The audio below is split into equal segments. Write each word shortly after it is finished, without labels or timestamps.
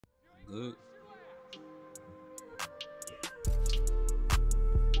good.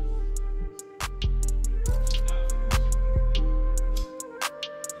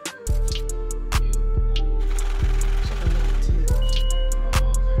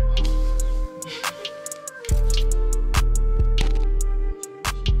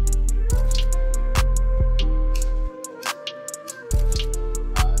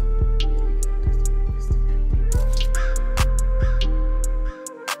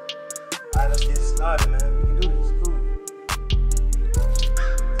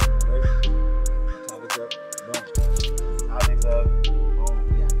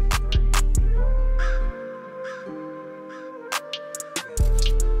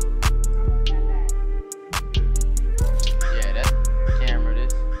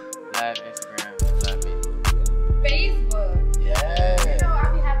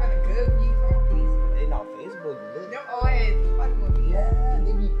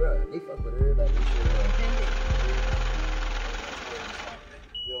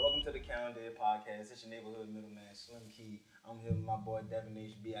 I'm here with my boy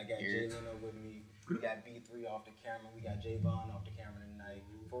B.I.G. I got Jalen with me. We got B3 off the camera. We got Javon off the camera tonight.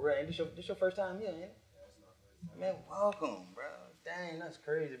 For real, ain't this your first time here, ain't it? Yeah, it's my first time. Man, welcome, bro. Dang, that's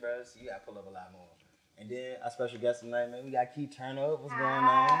crazy, bro. So you gotta pull up a lot more. And then our special guest tonight, man, we got KiTurnUp. What's going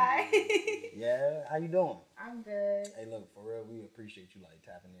on? Yeah, how you doing? I'm good. Hey, look, for real, we appreciate you like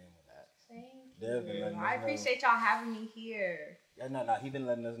tapping in with that. Thank you. I appreciate y'all having me here. Yeah, no, he been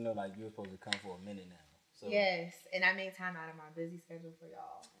letting us know like you were supposed to come for a minute now. So, yes, and I made time out of my busy schedule for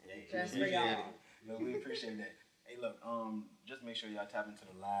y'all. Yeah, just for y'all. No, we appreciate that. Hey, look, just make sure y'all tap into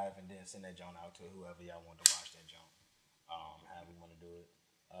the live and then send that joint out to whoever y'all want to watch that joint. However you want to do it.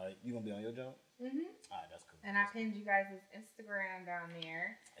 You gonna be on your joint? Mhm. All right, that's cool. And I pinned you guys' Instagram down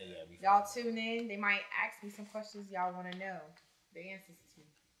there. Hey, yeah, y'all tune in. They might ask me some questions y'all want to know the answers to.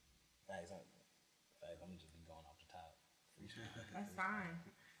 Thanks. I'm just be going off the top. That's fine.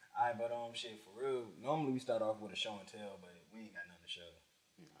 Alright, but shit, for real. Normally we start off with a show and tell, but we ain't got nothing to show.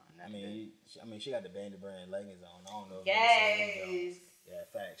 No, I mean, she got the Bandit brand leggings on. I don't know if y'all seen them Jones. Yeah,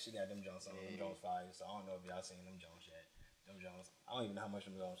 facts. She got them Jones on. Them Jones fire. So I don't know if y'all seen them Jones yet. Them Jones. I don't even know how much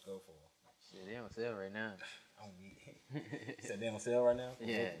them Jones go for. Shit, they on sale right now. You said they on sale right now?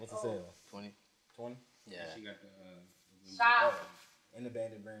 Yeah. What's the sale? 20. 20? Yeah. She got the shop. And the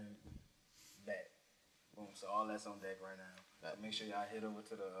Bandit brand back. Boom. So all that's on deck right now. So make sure y'all head over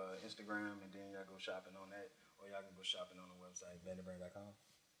to the Instagram and then y'all go shopping on that, or y'all can go shopping on the website banditbrand.com.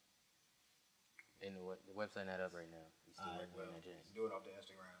 And the website not up right now. We still working on that joint. Do it off the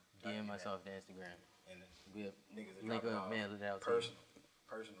Instagram. DM us off the Instagram. And we'll niggas link up, man. Look out.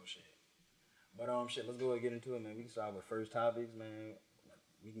 Personal shit. But shit, let's go ahead and get into it, man. We can start with first topics, man.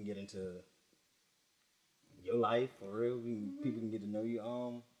 We can get into your life for real. People can get to know you.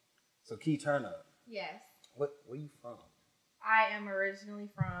 So KiTurnUp. Yes. Where you from? I am originally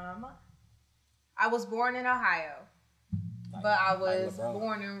from. I was born in Ohio, but I was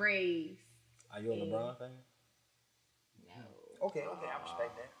born and raised. Are you a LeBron fan? No. Okay, I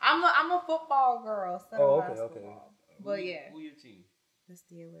respect that. I'm a football girl. So okay. But yeah. Who your team? The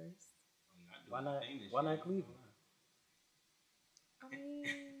Steelers. Why not Cleveland? I mean,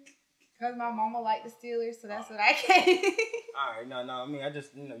 because my mama liked the Steelers, so that's what I came. All right, no. I mean, I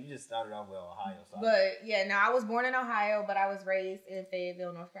just you just started off with Ohio. So I was born in Ohio, but I was raised in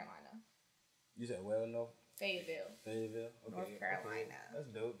Fayetteville, North Carolina. You said where, no? Fayetteville. Okay. North Carolina.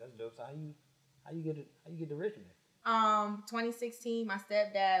 Okay. That's dope. So how you get to Richmond? 2016, my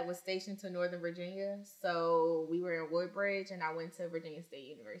stepdad was stationed to Northern Virginia, so we were in Woodbridge, and I went to Virginia State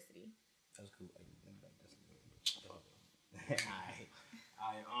University. That's cool.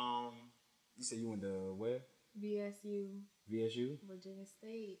 All right. You said you went to where? VSU. Virginia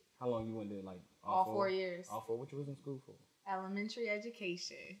State. How long you went there? Like all 4 years. All 4. What you was in school for? Elementary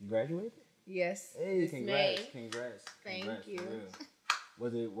education. You graduated? Yes. Hey, congrats. Thank you.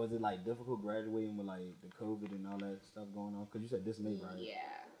 Was it like difficult graduating with like the COVID and all that stuff going on? Cause you said this May, right? Yeah.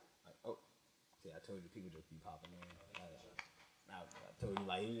 Like, see, I told you people just be popping in. I told you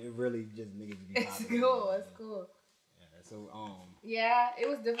like it really just niggas be popping. It's cool. Yeah. So Yeah, it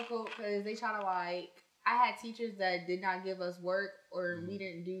was difficult because they try to like. I had teachers that did not give us work or we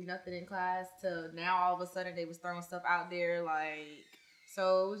didn't do nothing in class. To now all of a sudden they was throwing stuff out there like.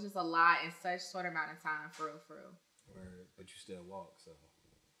 So it was just a lot in such short amount of time, for real. But you still walk, so.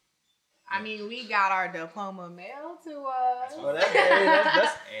 I mean, we got our diploma mailed to us. Oh, that's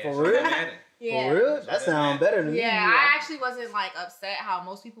for real? Yeah. For real? That's sound better than me. Yeah, I actually wasn't like upset how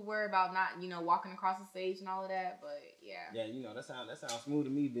most people were about not, walking across the stage and all of that. But yeah. Yeah, that sounds smooth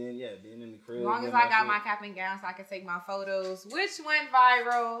to me. Being in the crib. As long as I got my cap and gown so I could take my photos, which went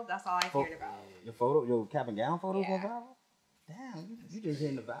viral. That's all I cared about. Your cap and gown photos went viral? Damn, you just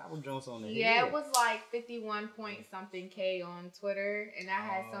hitting the viral joints on the head. Yeah, it was like 51 point something K on Twitter, and I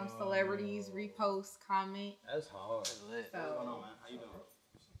had some celebrities repost, comment. That's hard. That's lit. So, What's going on, man? How you doing?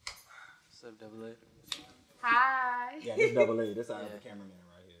 What's up, Double A? Hi. Yeah, this Double A. This our cameraman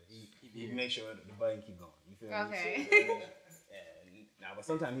right here. He make sure that the button keep going. You feel me? Okay. Yeah. But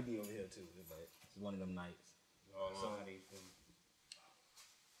sometimes he be over here too. But it's one of them nights.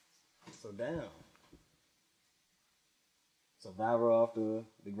 So damn. So viral off the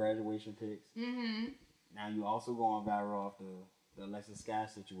graduation pics. Mm-hmm. Now you also going viral off the Alexis Sky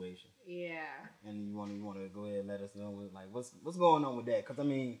situation. Yeah. And you want to go ahead and let us know what's going on with that? Because I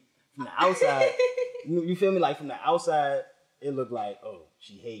mean, from the outside, you feel me? Like from the outside, it looked like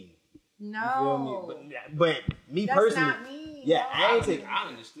she hating. No. You feel me? But me That's personally, not me. yeah, No. I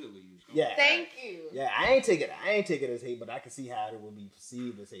understood what you was going. Yeah. Thank you. Yeah, I ain't take it as hate, but I can see how it will be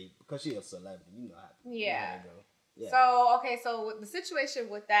perceived as hate because she a celebrity. You know how. Yeah. You know how that go. Yeah. So the situation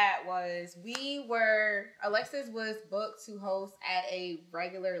with that was Alexis was booked to host at a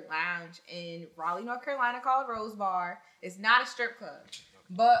regular lounge in Raleigh, North Carolina called Rose Bar. It's not a strip club,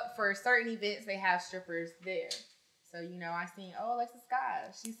 but for certain events they have strippers there. So, I seen, Alexis Sky,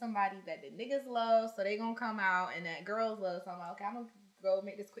 she's somebody that the niggas love, so they gonna come out, and that girls love, so I'm like, okay, I'm gonna go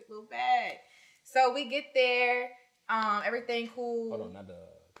make this quick little bag. So we get there, everything cool. Hold on, not the...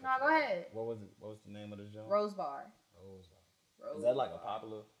 No, go ahead. What was it? What was the name of the joint? Rose Bar. Is that like a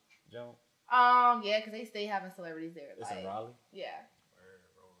popular joint? Yeah, because they stay having celebrities there. It's in Raleigh? Yeah.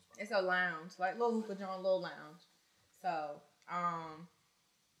 It's a lounge, like little hookah joint, little lounge. So,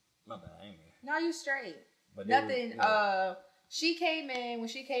 My bad, I ain't mean. No, you straight. But nothing. When she came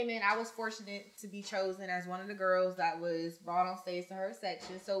in, I was fortunate to be chosen as one of the girls that was brought on stage to her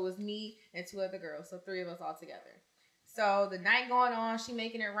section. So it was me and two other girls, so 3 of us all together. So the night going on, she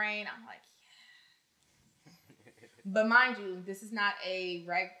making it rain. I'm like, yeah. But mind you, this is not a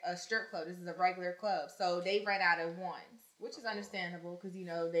strip club. This is a regular club. So they ran out of ones, which is understandable because,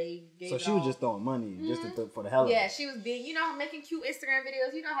 they gave So she was just throwing money just for the hell of it. Yeah, she was being, making cute Instagram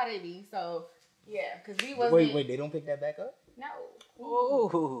videos. You know how they be. So, yeah, because we wasn't. Wait, they don't pick that back up? No.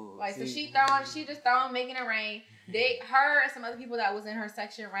 Ooh. Like, so she just throwing, making it rain. Her and some other people that was in her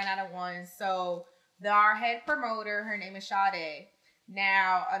section ran out of ones. So our head promoter, her name is Sade.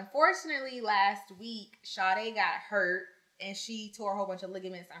 Now, unfortunately, last week, Sade got hurt and she tore a whole bunch of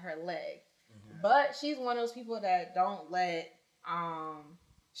ligaments on her leg. Mm-hmm. But she's one of those people that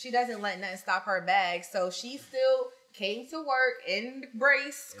she doesn't let nothing stop her bag. So she still came to work in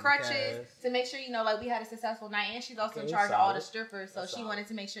brace, crutches, to make sure, we had a successful night. And she's also in charge of all the strippers. So she wanted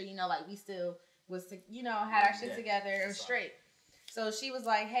to make sure, we still was, had our shit together and straight. So she was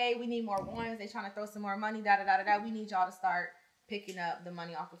like, hey, we need more ones. They trying to throw some more money, da-da-da-da-da. We need y'all to start picking up the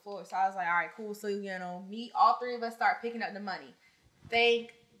money off the floor. So I was like, all right, cool. So, all 3 of us start picking up the money.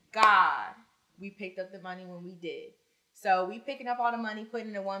 Thank God we picked up the money when we did. So we picking up all the money,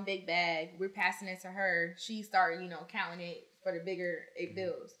 putting it in one big bag. We're passing it to her. She started, counting it for the bigger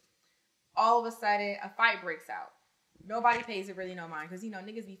bills. All of a sudden, a fight breaks out. Nobody pays it really no mind because,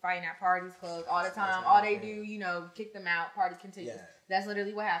 niggas be fighting at parties, clubs all the time. All they do, kick them out. Party continues. Yeah. That's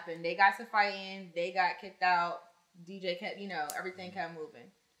literally what happened. They got to fighting. They got kicked out. DJ kept, everything kept moving.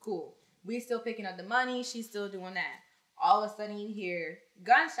 Cool. We still picking up the money. She's still doing that. All of a sudden, you hear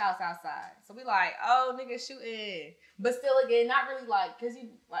gunshots outside. So we like, niggas shooting. But still, again, not really because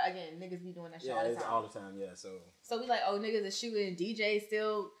niggas be doing that shit all the time. Yeah, all the time, yeah. So we like, niggas is shooting. DJ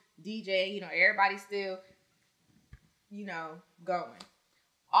still DJ. Everybody still, going.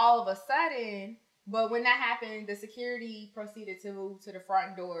 All of a sudden, but when that happened, the security proceeded to move to the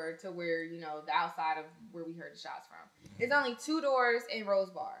front door to where, the outside of where we heard the shots from. There's only 2 doors in Rose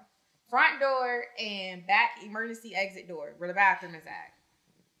Bar. Front door and back emergency exit door where the bathroom is at.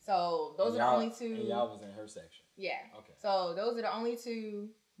 So those are the only 2. And y'all was in her section. Yeah. Okay. So those are the only 2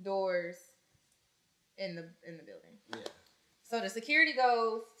 doors in the building. Yeah. So the security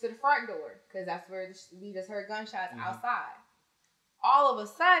goes to the front door because that's where we just heard gunshots outside. All of a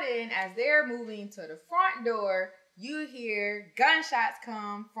sudden, as they're moving to the front door, you hear gunshots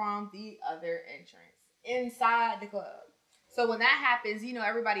come from the other entrance inside the club. So when that happens,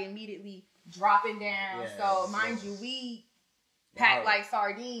 everybody immediately dropping down. Yeah, so mind you, packed like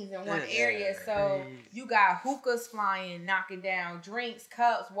sardines in one area. So you got hookahs flying, knocking down drinks,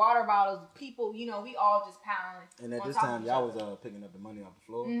 cups, water bottles, people, we all just pounding. And at this time, y'all was picking up the money off the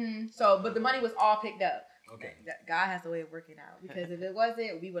floor? Mm-hmm. So, but the money was all picked up. Okay. God has a way of working out. Because if it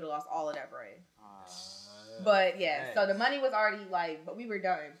wasn't, we would have lost all of that bread. But yeah, so the money was already but we were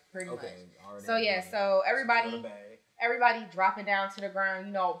done pretty much. So yeah, so everybody dropping down to the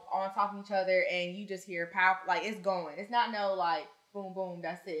ground, on top of each other, and you just hear pow, it's going. It's not boom, boom,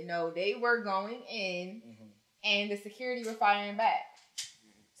 that's it. No, they were going in, and the security were firing back.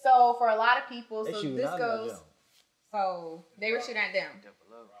 So for a lot of people, so this goes, so they were shooting at them.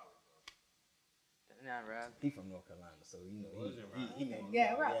 He from North Carolina, so he made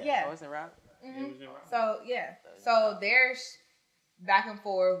yeah. Oh, it's in Rock? Mm-hmm. So yeah, so there's back and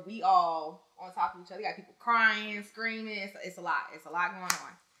forth. We all on top of each other. You got people crying, screaming. It's a lot. It's a lot going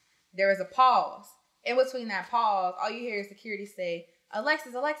on. There is a pause. In between that pause, all you hear is security say,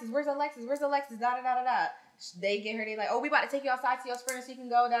 Alexis, where's Alexis? Where's Alexis? Da da da da da. They get her. They like, we about to take you outside to your sprinter so you can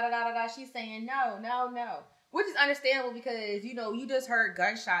go. Da da da da da. She's saying no. Which is understandable because, you just heard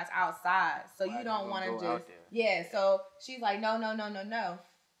gunshots outside. So you don't want to just... Yeah, so she's like, no.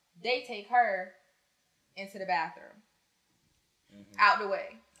 They take her into the bathroom. Out the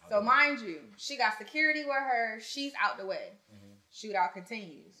way. So mind you, she got security with her. She's out the way. Shootout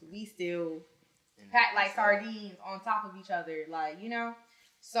continues. We still packed like sardines on top of each other.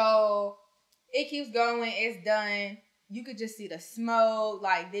 So it keeps going. It's done. You could just see the smoke.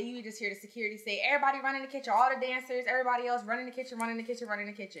 Then you would just hear the security say, everybody run in the kitchen. All the dancers, everybody else run in the kitchen.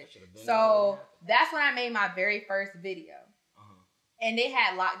 So that's when I made my very first video. And they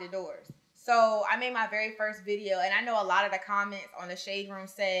had locked the doors. So I made my very first video. And I know a lot of the comments on the Shade Room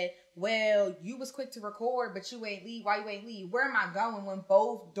said, well, you was quick to record, but you ain't leave. Why you ain't leave? Where am I going when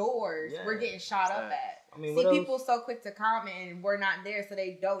both doors were getting shot up at? People so quick to comment and we're not there, so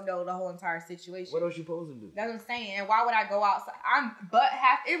they don't know the whole entire situation. What else you supposed to do? That's what I'm saying. And why would I go outside?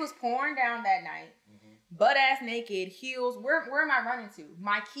 It was pouring down that night. Butt ass naked, heels. Where am I running to?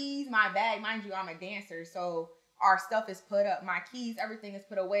 My keys, my bag. Mind you, I'm a dancer, so our stuff is put up. My keys, everything is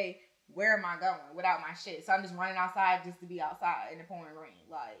put away. Where am I going without my shit? So I'm just running outside just to be outside in the pouring rain.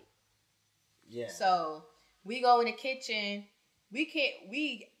 So we go in the kitchen. We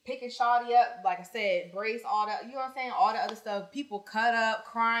picking Shawty up, like I said, brace, all the, you know what I'm saying? All the other stuff. People cut up,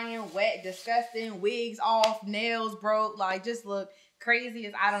 crying, wet, disgusting, wigs off, nails broke, just look crazy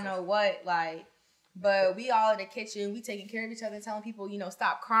as I don't know what, but we all in the kitchen, we taking care of each other, telling people,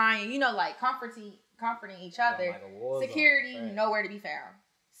 stop crying, comforting each other. Security, nowhere to be found.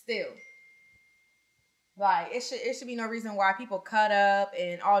 Still. It should be no reason why people cut up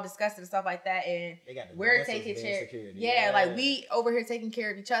and all disgusted and stuff like that, and we're taking care. Yeah, we over here taking care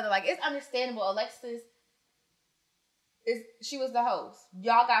of each other. It's understandable. Alexis she was the host.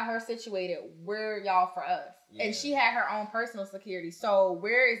 Y'all got her situated. Where y'all for us? Yeah. And she had her own personal security. So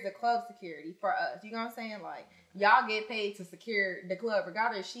where is the club security for us? You know what I'm saying? Y'all get paid to secure the club,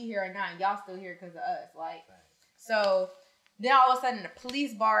 regardless if she here or not. Y'all still here because of us. So. Then all of a sudden the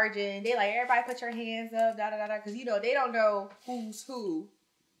police barge in. They everybody put your hands up, da da da da, because they don't know who's who.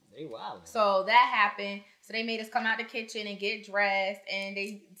 They wild. So that happened. So they made us come out the kitchen and get dressed, and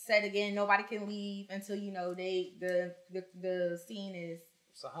they said again nobody can leave until the scene is.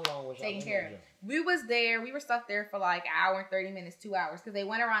 So how long was y'all taken care of? We was there. We were stuck there for an hour and 30 minutes, 2 hours, because they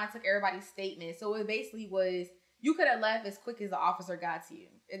went around and took everybody's statement. So it basically was you could have left as quick as the officer got to you,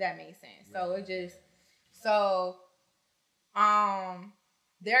 if that makes sense. So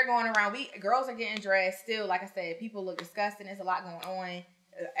they're going around. Girls are getting dressed still. Like I said, people look disgusting. There's a lot going on.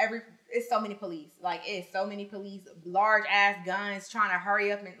 It's so many police. It's so many police, large ass guns trying to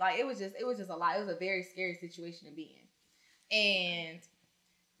hurry up and it was just a lot. It was a very scary situation to be in. And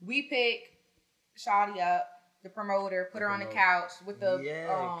we pick Shawty up, the promoter, put her on the couch with the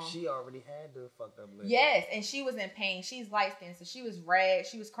she already had the fucked up leg. Yes, and she was in pain. She's light skinned, so she was red.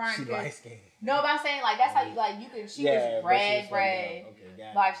 She was crying. She light skinned. No, but I'm saying that's how you can. She was red. Okay,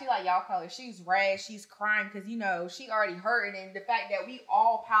 she y'all color. She's red. She's crying because she already hurt, and the fact that we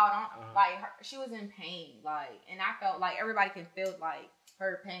all piled on she was in pain. And I felt everybody can feel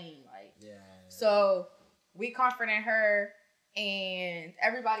her pain. So we comforting her. And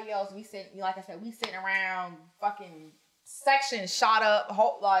everybody else, we sitting around, fucking section shot up,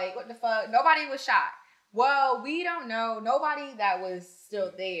 what the fuck? Nobody was shot. Well, we don't know. Nobody that was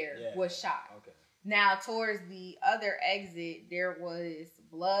still there was shot. Okay. Now, towards the other exit, there was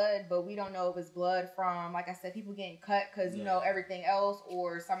blood, but we don't know if it's blood from, like I said, people getting cut because, everything else,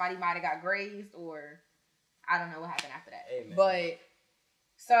 or somebody might have got grazed, or I don't know what happened after that. Amen. But,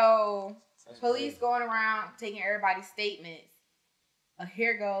 so, police going around taking everybody's statements.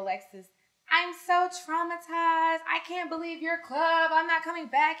 Here go Alexis. I'm so traumatized. I can't believe your club. I'm not coming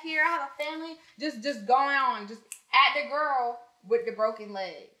back here. I have a family. Just going on. Just at the girl with the broken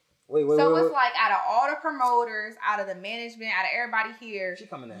leg. Wait. It's like out of all the promoters, out of the management, out of everybody here, she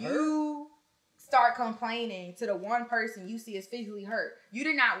coming at you start complaining to the one person you see is physically hurt. You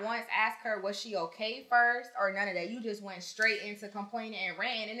did not once ask her, was she okay first or none of that. You just went straight into complaining and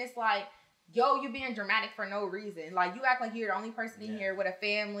ran. And it's like, yo, you being dramatic for no reason. Like, you act like you're the only person in here with a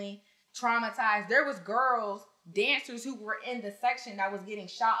family, traumatized. There was girls, dancers who were in the section that was getting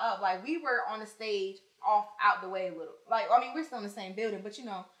shot up. Like, we were on the stage out the way a little. Like, I mean, we're still in the same building, but you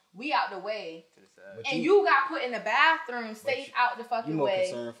know, we out the way. To the side. And you got put in the bathroom, stayed out the fucking way.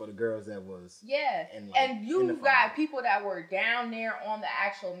 You more concerned for the girls that was. Yeah. And you got people that were down there on the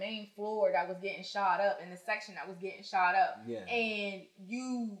actual main floor that was getting shot up, in the section that was getting shot up. Yeah. And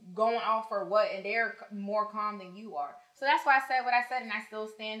you going off for what? And they're more calm than you are. So that's why I said what I said, and I still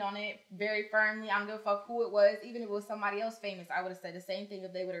stand on it very firmly. I don't give a fuck who it was. Even if it was somebody else famous, I would have said the same thing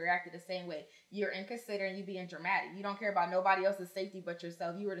if they would have reacted the same way. You're inconsiderate and you being dramatic. You don't care about nobody else's safety but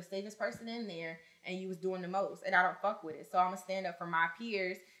yourself. You were the safest person in there, and you was doing the most. And I don't fuck with it. So I'm going to stand up for my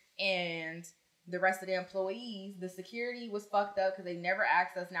peers and the rest of the employees. The security was fucked up because they never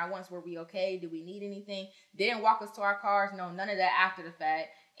asked us not once, were we okay? Did we need anything? They didn't walk us to our cars. No, none of that after the fact.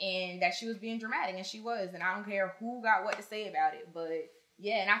 And that she was being dramatic, and she was. And I don't care who got what to say about it. But,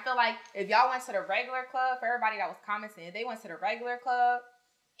 yeah, and I feel like if y'all went to the regular club, for everybody that was commenting, if they went to the regular club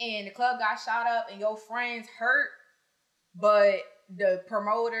and the club got shot up and your friends hurt, but the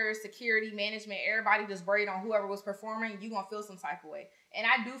promoters, security, management, everybody just worried on whoever was performing, you going to feel some type of way. And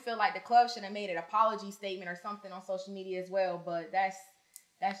I do feel like the club should have made an apology statement or something on social media as well, but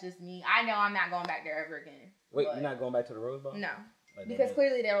that's just me. I know I'm not going back there ever again. Wait, you're not going back to the Rose Bowl? No. Because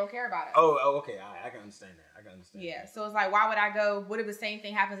clearly they don't care about it. Oh, okay. I can understand that. Yeah, so it's like, why would I go? What if the same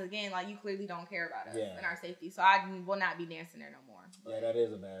thing happens again? Like, you clearly don't care about us and our safety. So I will not be dancing there no more. But, yeah, that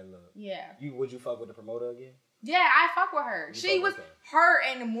is a bad look. Yeah. Would you fuck with the promoter again? Yeah, I fuck with her. She was hurt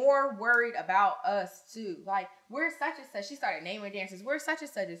and more worried about us too. Like, we're such and such. She started naming dancers. We're such and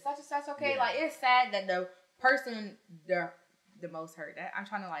such. Okay, like, it's sad that the person the most hurt. I'm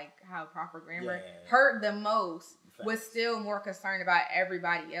trying to like have proper grammar. Hurt the most was still more concerned about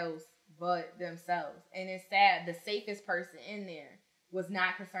everybody else but themselves. And it's sad the safest person in there was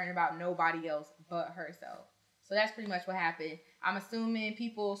not concerned about nobody else but herself. So that's pretty much what happened. I'm assuming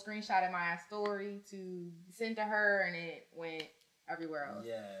people screenshotted my story to send to her, and it went everywhere else.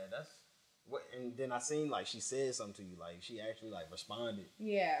 Yeah, that's what. And then I seen like she said something to you, like she actually like responded.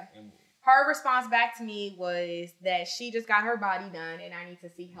 Yeah. And her response back to me was that she just got her body done and I need to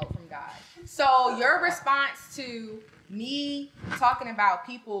seek help from God. So your response to me talking about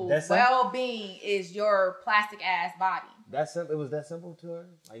people's well-being is your plastic ass body. That's simple. It was that simple to her?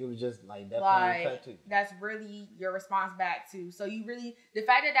 Like, it was just like that plain cut too. That's really your response back to. So you really, the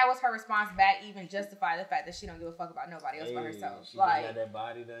fact that was her response back even justified the fact that she don't give a fuck about nobody else but herself. She like, got that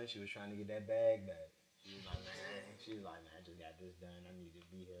body done. She was trying to get that bag back. She was like, man, I just got this done. I need to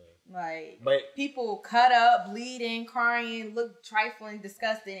be here. Like, but people cut up, bleeding, crying, look trifling,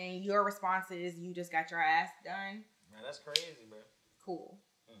 disgusting, and your response is you just got your ass done. Man, that's crazy, bro. Cool.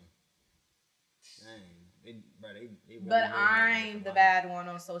 Dang. They really but I'm the bad one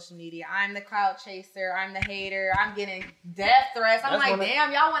on social media. I'm the crowd chaser. I'm the hater. I'm getting death threats. I'm like,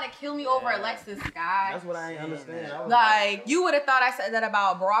 damn, y'all want to kill me over Alexis, guys. That's what I ain't understand. Like, you would have thought I said that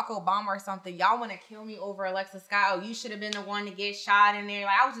about Barack Obama or something. Y'all want to kill me over Alexis Scott. Oh, you should have been the one to get shot in there.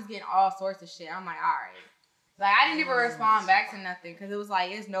 Like, I was just getting all sorts of shit. I'm like, all right. Like, I didn't even respond back to nothing because it was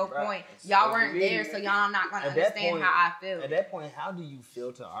like, it's no point. Y'all weren't there, so y'all not going to understand how I feel. At that point, how do you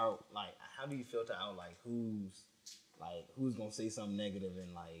filter out, like, who's gonna say something negative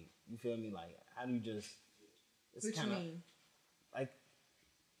and like, you feel me? Like, how do you just? It's what you mean? Like,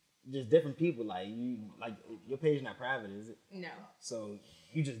 just different people. Like, your page not private, is it? No. So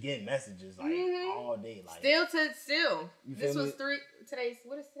you just getting messages like all day, like still. This was today's.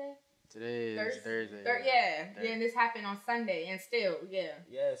 What is today? Today is Thursday. Yeah, and this happened on Sunday, and still, yeah.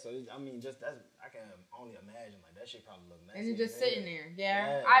 Yeah, so I mean, just that's I can only imagine like that shit probably look messy. And it's just sitting there.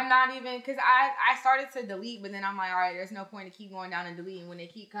 Yeah. I'm not even because I started to delete, but then I'm like, all right, there's no point to keep going down and deleting when they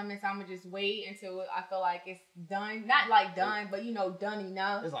keep coming. So I'm gonna just wait until I feel like it's done. Not like done, but done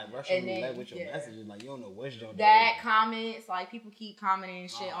enough. It's like Russian roulette with your messages. Like, you don't know what's your comments. Like, people keep commenting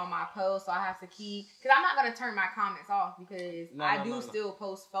shit on my post, so I have to keep because I'm not gonna turn my comments off because I do still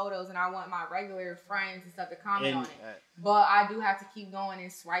post photos and I want my regular friends and stuff to comment on it. But I do have to keep going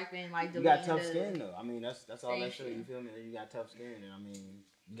and swiping, like, deleting. You got tough skin though. I mean, that's all that shit. You feel me? You got tough skin, and I mean,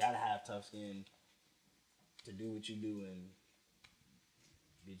 you gotta have tough skin to do what you do and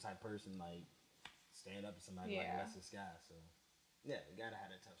be the type of person like stand up to somebody like that's the sky. So yeah, you gotta have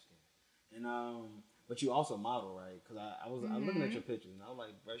that tough skin. And but you also model, right? Because I was looking at your pictures and I was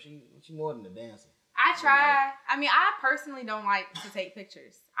like, bro, she more than a dancer. I try. I mean, I personally don't like to take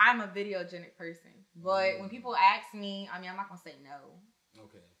pictures. I'm a videogenic person. But when people ask me, I mean, I'm not going to say no.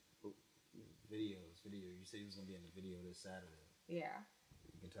 Okay. Video. You said you was going to be in the video this Saturday. Yeah.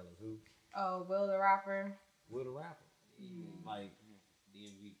 You can tell us who? Oh, Will the Rapper. Will the Rapper. Like,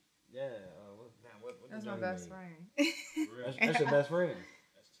 DMV. Yeah. What that's my best friend. That's your best friend?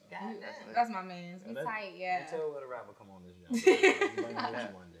 That's my man. We tight, yeah. Tell Will the Rapper come on this job. Bring him with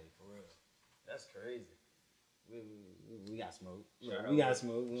you one day, for real. That's crazy. We got smoke. We got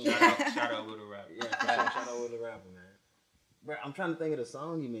smoke. Shout out Will the Rapper. Yeah, shout out Will the Rapper, man. Bro, I'm trying to think of the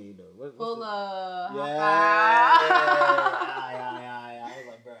song you made though. Full of. Yeah. I was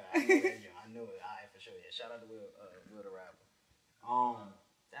like, bro, I knew it. Alright, for sure. Yeah, shout out to Will the Rapper.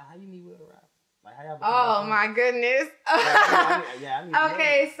 How you meet Will the Rapper? Like, how y'all become oh my goodness. I need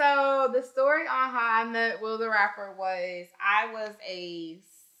okay, so the story on how I met Will the Rapper was I was a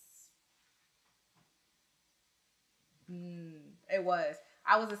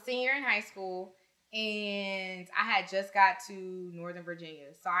senior in high school, and I had just got to Northern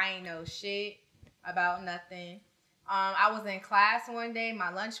Virginia, so I ain't know shit about nothing. I was in class one day, my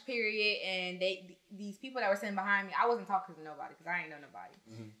lunch period, and these people that were sitting behind me, I wasn't talking to nobody because I ain't know nobody.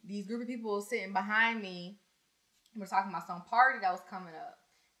 Mm-hmm. These group of people sitting behind me were talking about some party that was coming up,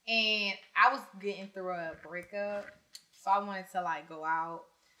 and I was getting through a breakup, so I wanted to like go out.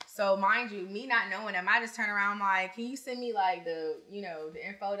 So mind you, me not knowing them, I just turn around like, can you send me like the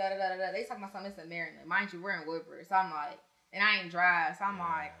info, They talking about something in Maryland. Mind you, we're in Woodbridge. So I'm like, and I ain't drive. So I'm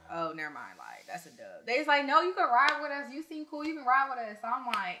like, oh, never mind. Like, that's a dub. They was like, no, you can ride with us. You seem cool. You can ride with us. So I'm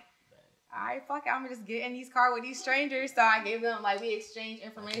like, all right, fuck it. I'm going to just get in these cars with these strangers. So I gave them, like, we exchanged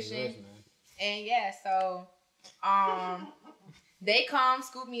information. And yeah, so they come,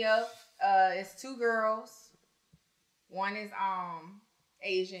 scoop me up. It's 2 girls. One is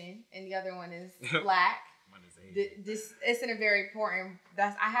Asian, and the other one is black. This isn't a very important.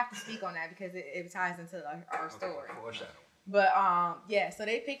 I have to speak on that because it ties into our story. But yeah, so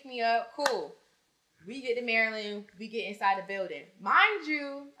they pick me up. Cool. We get to Maryland. We get inside the building. Mind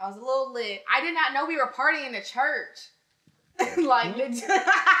you, I was a little lit. I did not know we were partying in the church. like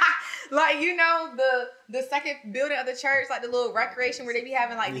the second building of the church, like the little recreation where they be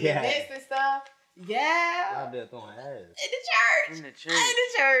having like the events and stuff. Yeah. Out there throwing ass. In the church.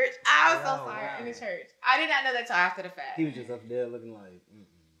 I was so sorry. Wow. In the church. I did not know that till after the fact. He was just up there looking like,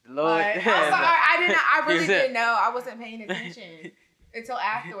 Lord. I'm sorry. I really didn't know. I wasn't paying attention until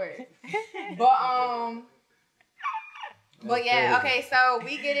afterwards. But yeah, okay, so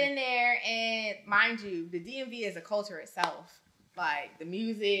we get in there, and mind you, the DMV is a culture itself. Like the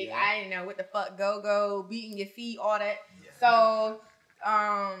music, I didn't know what the fuck, go, beating your feet, all that. Yeah. So,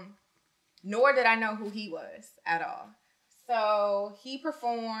 nor did I know who he was at all. So he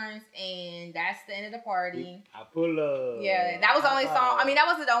performs, and that's the end of the party. I pull up. Yeah, that was the only song. I mean, that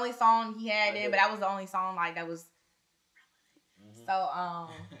wasn't the only song he had in, but that was the only song like that was. Mm-hmm. So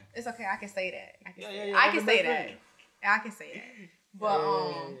it's okay. I can say that. I can say that. I can say that. But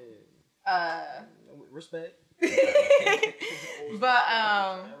respect. But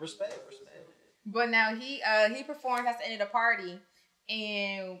respect. But now he performs. That's the end of the party,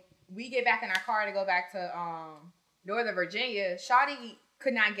 and we get back in our car to go back to Northern Virginia. Shawty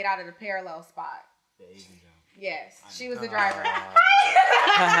could not get out of the parallel spot. The Asian jump. Yes, she was the driver.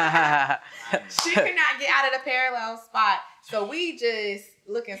 She could not get out of the parallel spot. So we just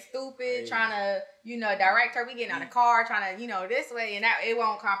looking stupid, trying to, direct her. We getting out of the car, trying to, this way, and it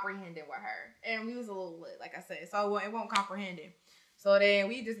won't comprehend it with her. And we was a little lit, like I said, so it won't comprehend it. So then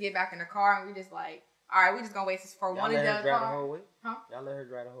we just get back in the car, and we just like, all right, we just gonna wait for one of them. Y'all let her drive the whole way? Huh? Y'all let her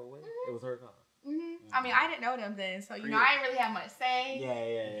drive the whole way? Mm-hmm. It was her car. Mm-hmm. I mean, I didn't know them then, so I didn't really have much say.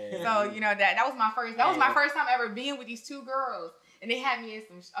 Yeah. So that was my first. That was my first time ever being with these 2 girls, and they had me in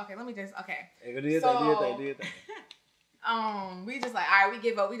some. Okay, let me just. Okay. Hey, do your thing. We just like, all right, we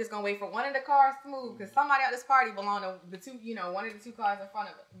give up. We just gonna wait for one of the cars to move because somebody at this party belonged to the 2. One of the 2 cars in front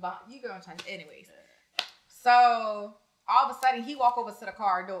of it. But you gonna try. Anyways, so all of a sudden he walk over to the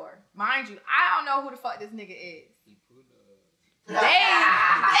car door. Mind you, I don't know who the fuck this nigga is. They pulled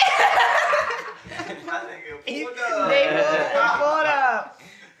up.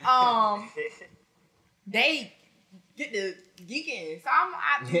 They get the geeking. So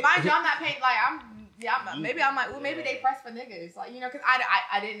mind you, I'm not paying. Like maybe they press for niggas. Like because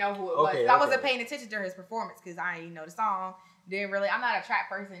I didn't know who it was. I wasn't paying attention to his performance because I didn't know the song. Didn't really. I'm not a trap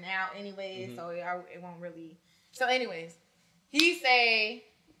person now, anyway. Mm-hmm. So it won't really. So anyways, he say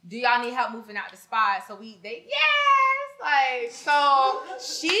do y'all need help moving out the spot? So like, so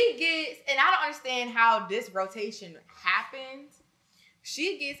she gets, and I don't understand how this rotation happened.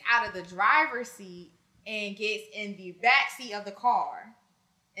 She gets out of the driver's seat and gets in the back seat of the car.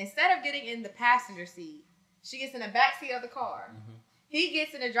 Instead of getting in the passenger seat, she gets in the back seat of the car. Mm-hmm. He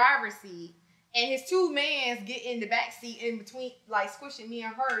gets in the driver's seat, and his two mans get in the back seat in between, like squishing me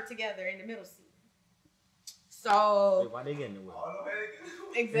and her together in the middle seat. So wait, why they getting the whip?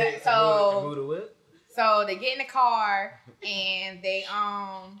 Exactly. So they get in the car and they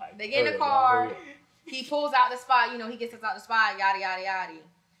get in the car. He pulls out the spot, he gets us out the spot, yada yada yada.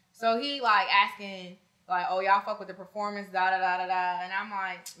 So he like asking like, oh, y'all fuck with the performance, da da da da da, and I'm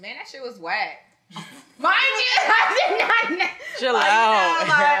like, man, that shit was whack. Mind you, I did not. Chill out.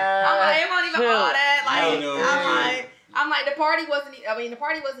 I'm like, it wasn't even all that. I'm like, the party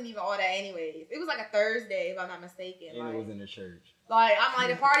wasn't even all that anyways. It was like a Thursday, if I'm not mistaken. And it was in the church. Like, I'm like,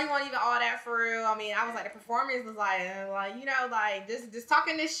 the party wasn't even all that for real. I mean, I was like, the performance was like just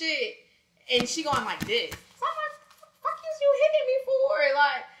talking this shit. And she going like this. So I'm like, what the fuck is you hitting me for?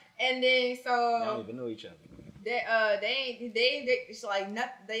 Like, and then so. They don't even know each other. They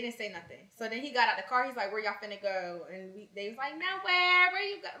didn't say nothing. So then he got out the car. He's like, "Where y'all finna go?" And they was like, "Nowhere. Where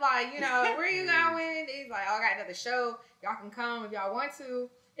you go? Like, where you going?" He's like, "Oh, I got another show. Y'all can come if y'all want to."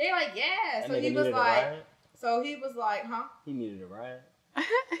 They like, "Yeah." So he was like, "Huh?" He needed a ride.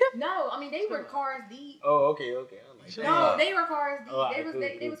 No, I mean they were cars deep. Oh, okay. I'm like, no, they were cars deep. Oh, They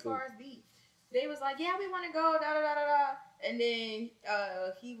was cars deep. They was like, "Yeah, we want to go." Da da da da da. And then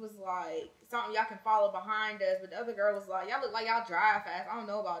he was like, something y'all can follow behind us. But the other girl was like, y'all look like y'all drive fast. I don't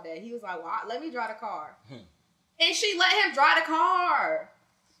know about that. He was like, well, let me drive the car. And she let him drive the car.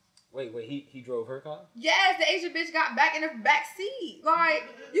 Wait, he drove her car? Yes, the Asian bitch got back in the back seat. Like,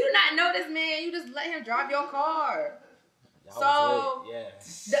 you do not know this man. You just let him drive your car. So,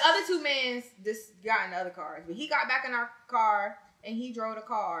 the other two men just got in the other cars. But he got back in our car, and he drove the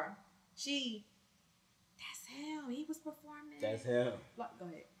car. That's him. He was performing. That's him. Go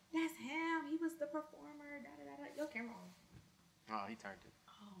ahead. That's him. He was the performer. Da da da da. Your camera on. Oh, he turned it.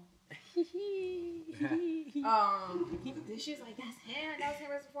 She's like, that's him. That was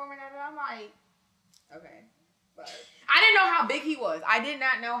him as a performer. Da, da, da. I'm like, okay. But I didn't know how big he was. I did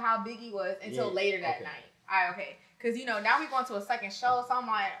not know how big he was until later that night. Because, now we're going to a second show. So I'm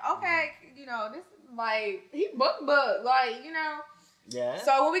like, okay, this is like, he booked, like, Yeah.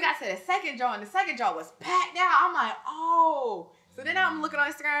 So when we got to the second jaw, and the second jaw was packed out, I'm like, oh. So then I'm looking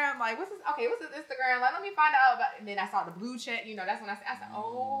on Instagram, like, what's his Instagram? Like, let me find out about. And then I saw the blue check. That's when I said,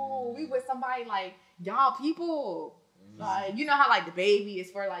 oh, we with somebody like y'all people. Like, you know how like the baby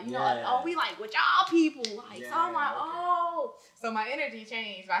is for like, oh, we like with y'all people. Like, so I'm like, oh. So my energy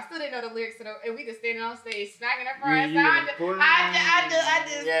changed, but I still didn't know the lyrics to the. And we just standing on stage smacking the front. I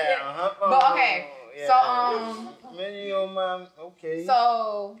just. Yeah. But okay. Yeah. So okay.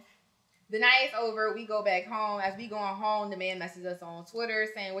 So the night is over. We go back home. As we going home, the man messages us on Twitter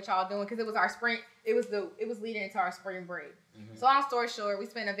saying what y'all doing, because it was our spring. It was leading into our spring break. Mm-hmm. So long story short, we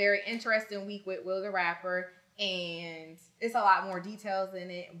spent a very interesting week with Will the Rapper, and it's a lot more details in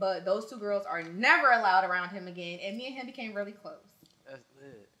it. But those two girls are never allowed around him again, and me and him became really close. That's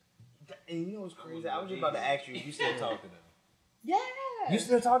lit. And you know what's crazy? I was just about to ask you if you still talk to them. Yeah. You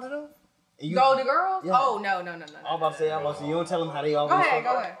still talk to them? The girls? Yeah. Oh, no. I'm about to say, you don't tell them how they always talk.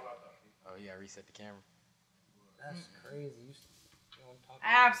 Go ahead. Oh, yeah, reset the camera. That's crazy. You don't talk to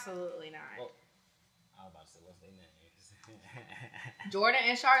Absolutely them. not. Well, I was about to say, what's their names? Jordan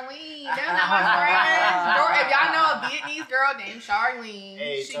and Charlene. They're not my friends. If y'all know a Vietnamese girl named Charlene,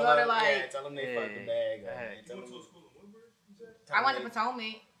 hey, she go to like... tell them they fucked the bag. I went to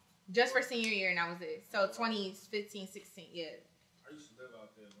Potomac just for senior year, and that was it. So 2015, 16, yeah. I used to live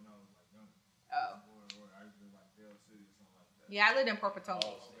out there when I was like young. Oh. Or I used to live like Dale City or something like that. Yeah, I lived in Port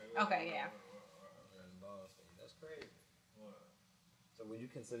Potomac. Okay, yeah. That's crazy. So would you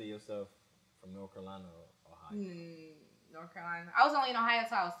consider yourself from North Carolina or Ohio? North Carolina. I was only in Ohio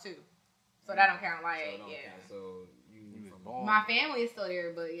till I was 2. So that don't count. Like, So you from born. My family is still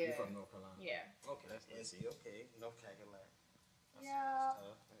there, but yeah. You from North Carolina? Yeah. Okay. Okay. North Carolina.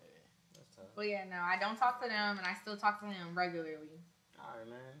 That's tough. But yeah, no, I don't talk to them, and I still talk to him regularly. All right,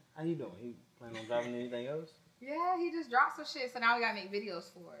 man. How you doing? He planning on driving anything else? Yeah, he just dropped some shit, so now we gotta make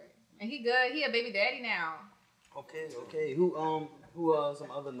videos for it. And he good. He a baby daddy now. Okay. Who are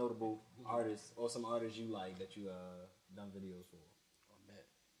some other notable artists or some artists you like that you done videos for?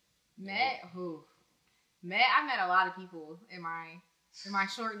 Matt? Who? Matt, I met a lot of people in my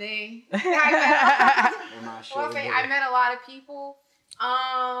short day. I met a lot of people.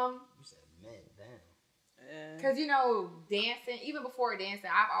 You said Matt, damn. Because, you know, dancing, even before dancing,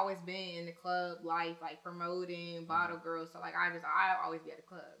 I've always been in the club life, like promoting bottle girls. So, like, I always be at the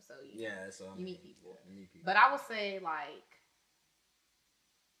club. So, you know, so you meet people. You meet people. But I would say, like,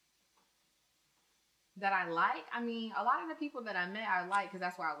 that I like. I mean, a lot of the people that I met, I like because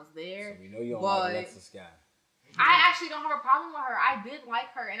that's why I was there. So we know you don't like Alexis Sky. I actually don't have a problem with her. I did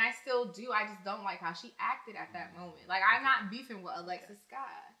like her, and I still do. I just don't like how she acted at that moment. Like, I'm not beefing with Alexis Sky.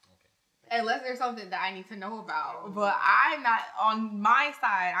 Unless there's something that I need to know about. But I'm not, on my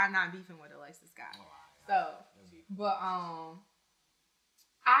side, I'm not beefing with Alexis Sky. So, but,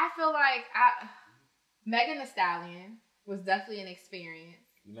 I feel like Megan Thee Stallion was definitely an experience.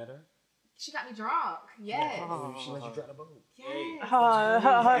 You met her? She got me drunk. Yes. She let you try the boat. Yes.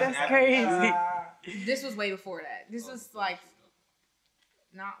 Oh, that's crazy. This was way before that. This was like,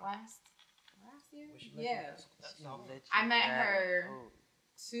 not last year? Yeah. I met her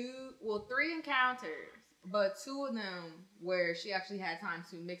 3 encounters, but 2 of them where she actually had time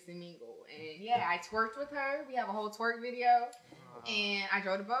to mix and mingle. And yeah, I twerked with her. We have a whole twerk video, and I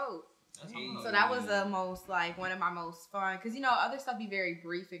drove the boat. So that was the most, like, one of my most fun, because, you know, other stuff be very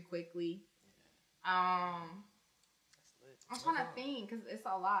brief and quickly. I'm trying to think, because it's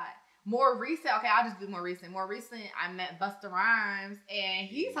a lot. More recent, okay, I'll just do more recent. More recent, I met Busta Rhymes, and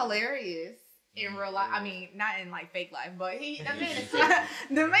he's hilarious. In real life, I mean, not in like fake life, but he's yeah,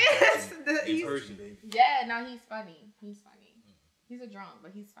 no, he's funny. He's funny. He's a drunk,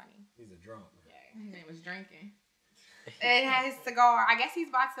 but he's funny. He's a drunk. Yeah, his name was Drinking. And had his cigar. I guess he's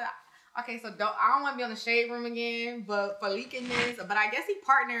about to. Okay, so I don't want to be on the shade room again, but for leaking this, but I guess he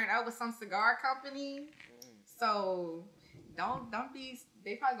partnered up with some cigar company. So don't be.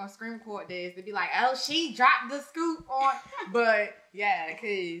 They probably gonna screen record this. They'd be like, "Oh, she dropped the scoop on," but yeah,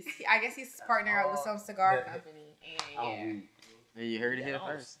 cause I guess he's partnered up with some cigar company. And yeah, you heard it here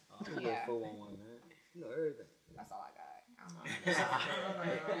first. Yeah, 411, man. You know everything. That's all I got.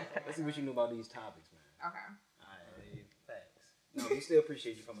 Let's see what you know about these topics, man. Okay. All right, facts. No, we still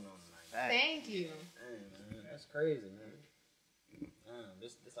appreciate you coming on tonight. Thank you. Dang, man, that's crazy, man.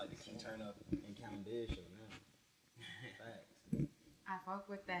 This like the KiTurnUp and Countin Deadz show now. Facts. I fuck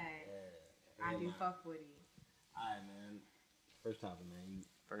with that. Yeah. I do fuck with it. Alright, man. First topic, man.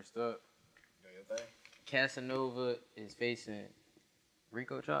 First up, Do your thing. Casanova is facing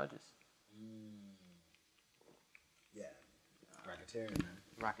RICO charges. Yeah. Racketeering, man.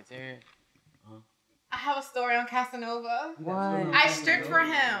 Racketeering. I have a story on Casanova. What? I stripped for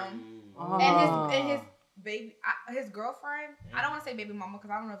him and his baby, his girlfriend. I don't want to say baby mama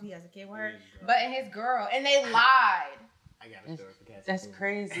because I don't know if he has a kid with her, but his girl, and they lied. I got a story for Casanova. That's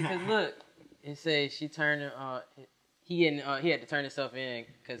crazy. Cause look, it says she turned. He had to turn himself in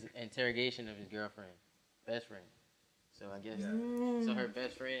because interrogation of his girlfriend, best friend. So I guess so her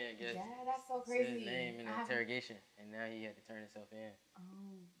best friend, I guess. Yeah, that's so Said crazy. his name in the interrogation, and now he had to turn himself in. Oh.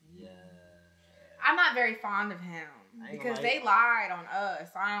 Yeah. I'm not very fond of him because they lied on us.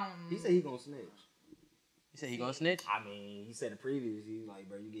 He said he gonna snitch. He said he gonna snitch? I mean, he said the previous, he was like,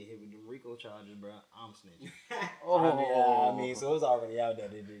 bro, you get hit with the RICO charges, bro, I'm snitching. I mean, so it's already out there.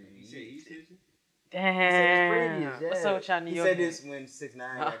 He said he snitching? Damn. He said it's previous, yeah. What's up with y'all New He York? said this when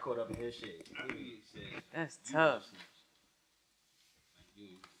 6ix9ine got caught up in his shit. I mean, he said. That's tough.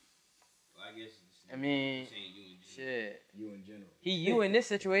 Well, I guess. I mean, shit. You in general. You in this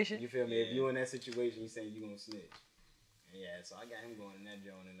situation? You feel me? If you in that situation, you saying you gonna snitch. And yeah, so I got him going in that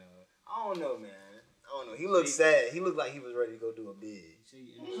joint, and I don't know, man. I don't know. He looked sad. He looked like he was ready to go do a bid.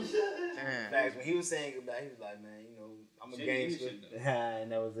 Facts. When he was saying goodbye, he was like, man, you know, I'm a gangster.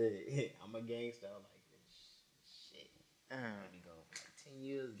 And that was it. I'm a gangster. I was like, shit. Let me go for like 10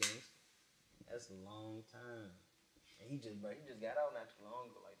 years, gangster. That's a long time. And he just got out not too long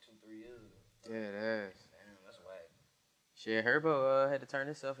ago, like 2-3 years ago. Yeah, it is. Damn, that's whack. Shit, Herbo had to turn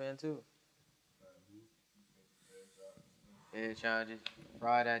himself in too. Bad charges,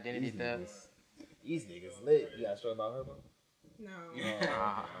 fraud, identity theft. These niggas lit. You got a story about Herbo? No.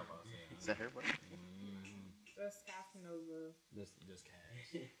 Is that Herbo? Just Casanova. Just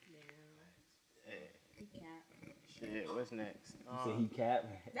cash. Yeah. He capped. Shit, what's next? You said he capped?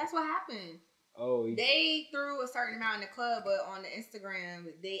 That's what happened. Oh, they threw a certain amount in the club, but on the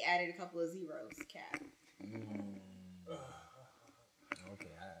Instagram, they added a couple of zeros. Cap. Okay,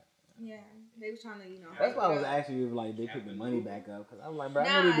 yeah, they was trying to, you know. That's why I was asking you if like they put the money back up because I was like, bro, I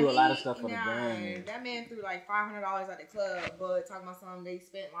know they do a lot of stuff for the brand. That man threw like $500 at the club, but talking about something they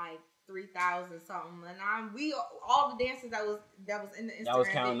spent like 3,000 something, and we all the dances that was in the Instagram. That was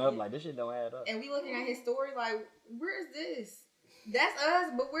counting up like this shit don't add up. And we looking at his story like, where's this? That's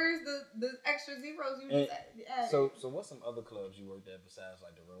us, but where's the extra zeros you just add? So what's some other clubs you worked at besides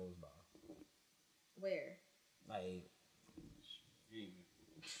like the Rose Bar? Where? Like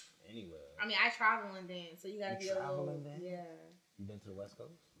anywhere. I mean, I travel and dance, so you gotta You be a travel little. and dance? Yeah. You been to the West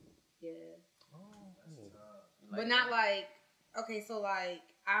Coast? Yeah. Oh, But not like, okay, so like,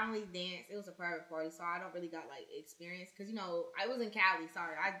 I only dance. It was a private party, so I don't really got like experience. Cause you know, I was in Cali.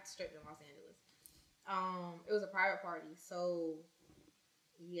 Sorry, I stripped in Los Angeles. It was a private party, so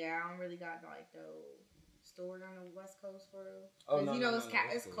yeah, I don't really got like the story on the West Coast for real. Oh, Cause no, you know no, it's no,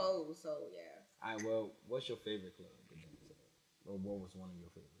 no, it's cool. closed, so yeah. All right. Well, what's your favorite club to dance at? Or what was one of your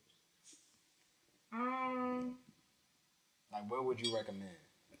favorites? Like, where would you recommend?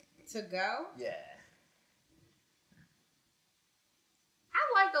 To go. Yeah.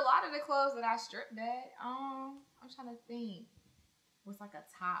 I liked a lot of the clubs that I stripped at. I'm trying to think. What's like a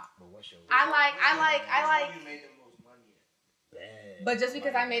top? But what's your? I like. You made the most money at. Bad. But just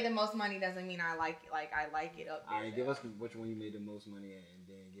because I made the most money doesn't mean I like it up there. All right, give us which one you made the most money at, and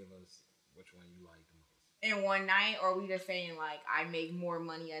then give us which one you like the most. In one night, or we just saying like I make more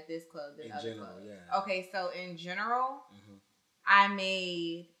money at this club than In other general, clubs? yeah. Okay, so in general, Mm-hmm. I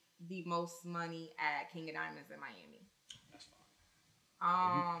made the most money at King of Diamonds in Miami. That's fine.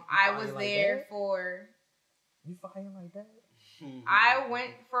 You I fire was like there that? for. You fire like that? I went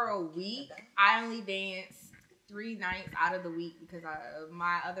for a week. I only danced 3 nights out of the week because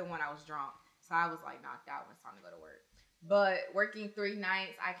my other one I was drunk, so I was like knocked out when it's time to go to work. But working 3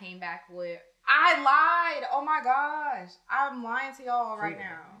 nights, I came back with. I lied. Oh my gosh, I'm lying to y'all right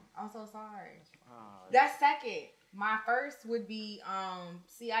now. I'm so sorry. That's second. My first would be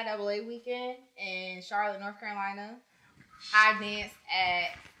CIAA weekend in Charlotte, North Carolina. I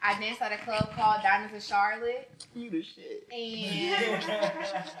danced at a club called Diamonds in Charlotte. You the shit. And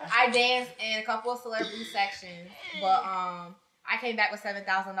I danced in a couple of celebrity sections, but I came back with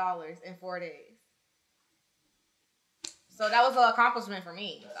 $7,000 in 4 days. So that was an accomplishment for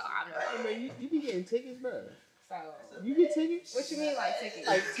me. So I'm Bro, you be getting tickets, bro. so You get tickets? what you mean like tickets?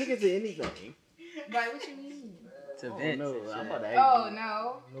 Like tickets to anything? Like what you mean? To Oh, Vince. no, I'm about to ask Oh you.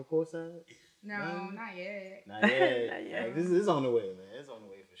 no, No courtside? no, None? not yet. Not yet. Not yet. Like, this is on the way, man. It's on the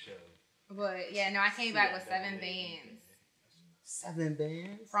way for sure. But yeah, no, I came back with 7 bands 7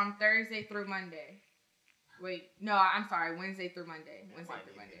 bands? from Thursday through Monday. Wait, no, I'm sorry, Wednesday through Monday. Wednesday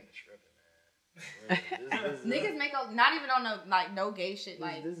through Monday. Niggas make a not even on the like no gay shit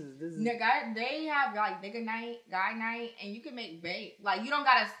like this is nigga they have like nigga night, guy night, and you can make bait. Like you don't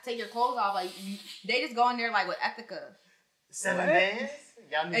gotta take your clothes off. Like they just go in there like with Ethica. 7 bands?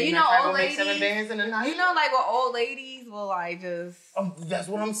 Y'all And you know old make 7 ladies, bands in a night? you know like what old ladies will like just. That's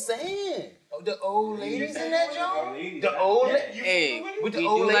what I'm saying. Oh, the old ladies in that Old joint? ladies, The old yeah. ladies? Hey, With the we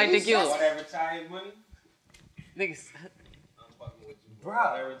old do like the ladies? guilt. All that retired money? Niggas. I'm fucking with you. Bro,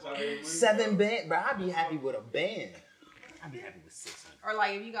 All that retired money? 7 bands? Bro, I'd be happy with a band. I'd be happy with 600. Or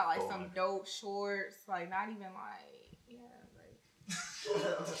like if you got like some dope shorts, like not even like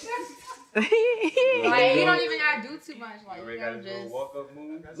like you don't even gotta do too much. Like You you already got gotta a little just walk-up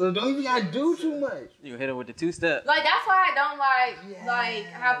move? So don't even gotta do too much. You hit her with the 2-step. like that's why I don't like Yeah. like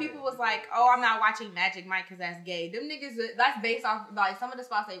how people was like, oh, I'm not watching Magic Mike because that's gay. Them niggas that's based off like some of the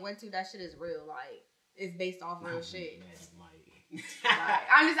spots they went to. That shit is real. Like it's based off real shit. Like,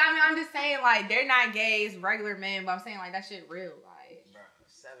 I'm just saying like they're not gay, it's regular men, but I'm saying like that shit real. Like Bro,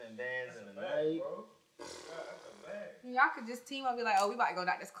 7 bands in a night. y'all could just team up, and be like, oh, we about to go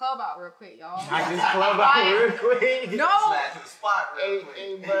knock this club out real quick, y'all. Knock this club out real quick. No,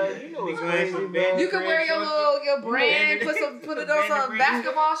 Hey, bro, you know what's crazy, bro? you can wear your brand, put it on some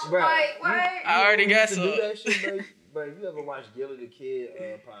basketball shit. Bro, Like what? I already got to some. do that shit, bro. Bro, if you ever watch Gilly the Kid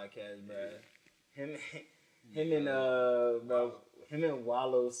podcast, bro, him and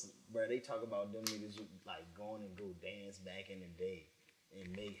Wallows, bro, they talk about them niggas like going and go dance back in the day and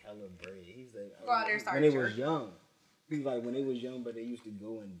make hella bread. He's like, Go out there and start when they was jerking. young. He's like, when they was young, but they used to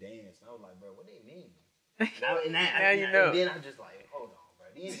go and dance. And I was like, bro, what they mean? And then I just like, hold on, bro.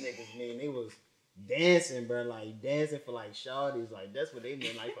 These niggas mean they was dancing, bro, like dancing for like shawties, like that's what they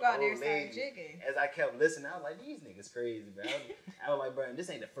meant, like for Go out there old and start ladies. jigging. As I kept listening, I was like, these niggas crazy, bro. I was like, bro, and this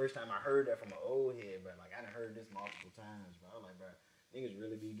ain't the first time I heard that from an old head, bro. Like I done heard this multiple times, bro. I was like, bro, niggas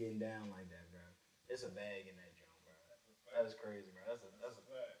really be getting down like that, bro. It's a bag in that joint, bro. That's crazy, bro.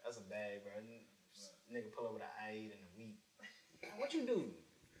 That's a bag, bro. Nigga pull up with an I-8 and a week. What you do?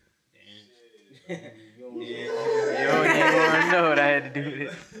 You don't You don't even want to know what I had to do with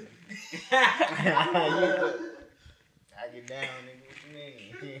it. I get down, nigga. What you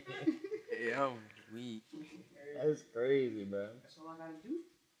mean? Yeah, I'm weak. That's crazy, bro. That's all I gotta do.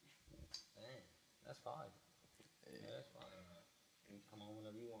 Man, that's fine. Yeah, that's fine. You can come on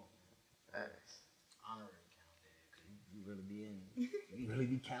whenever you want. Honorary count, you really be in. You really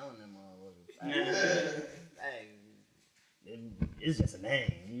be counting them motherfuckers. Hey, it's just a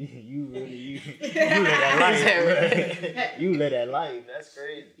name. You live that life. You live that life. That's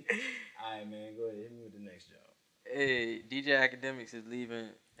crazy. All right, man. Go ahead. Hit me with the next job. Hey, DJ Academics is leaving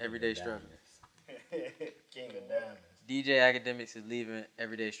Everyday Struggle. King of Diamonds. DJ Academics is leaving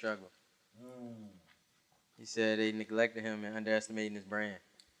Everyday Struggle. He said they neglected him and underestimating his brand.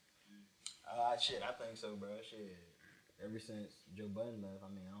 Shit, I think so, bro. Shit. Ever since Joe Budden left, I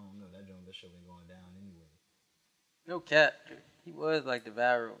mean, I don't know. That show been going down anyway. No cap. He was like the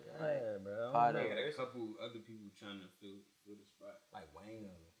viral. Yeah, bro. Part They of got it. a couple other people trying to fill the spot. Like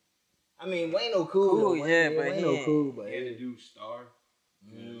Wayne. I mean, Wayne cool. Cool, though. yeah, Wayne, but Wayne he no ain't- cool, but He had to do Star.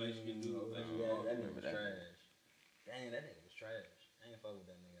 Mexican dude. yeah, that nigga was remember that. trash. Dang, that nigga was trash. I ain't fuck with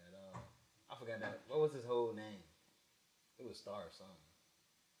that nigga at all. I forgot that. What was his whole name? It was Star or something.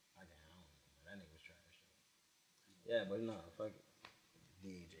 I don't know. That nigga was trash. Yeah, but no, fuck it.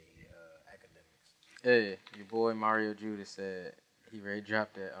 DJ Academics. Hey, your boy Mario Judas said he already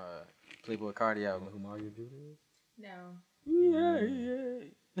dropped that Playboy Cardi You know album. who Mario Judah is? No. Yeah.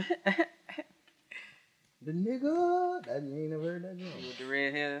 The nigga. That you ain't never heard that joint. With the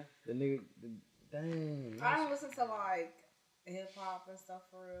red hair. The nigga. Dang. I don't listen to like hip hop and stuff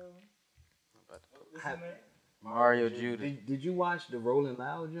for real. Mario Judah. Did you watch the Rolling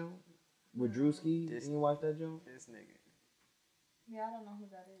Loud joint with Drewski? This- You watch that joint? This nigga. Yeah, I don't know who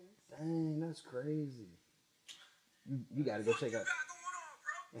that is. Dang, that's crazy. You gotta go check out.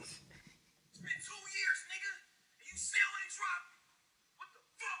 It's been 2 years, nigga, and you still ain't dropped. What the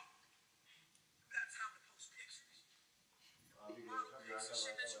fuck? You got time to post pictures.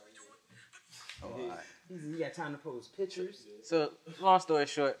 Shit that you be doing. You got time to post pictures? So, long story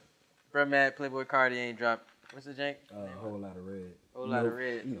short, bruh mad Playboy Cardi ain't dropped. What's the jank? A whole lot of red. Whole lot of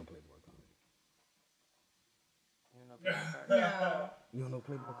red. You know Playboy Cardi. You know Playboy Cardi? No. You don't know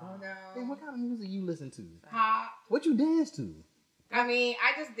Playboy Cardi? Hey, No. what kind of music you listen to? Pop. What you dance to? I mean,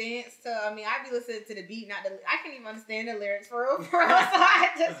 I just dance to. I mean, I be listening to the beat, not the. I can't even understand the lyrics for real. So I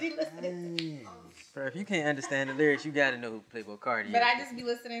just be listening. Dang. Bro, if you can't understand the lyrics, you gotta know who Playboy Cardi is. But I just be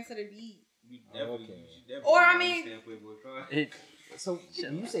listening to the beat. You definitely, Okay. you should definitely Or, I mean- understand Playboy Cardi. It, So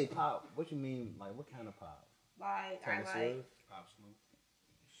when you say pop, what you mean? Like what kind of pop? Like Taylor I Swift? Pop Smoke.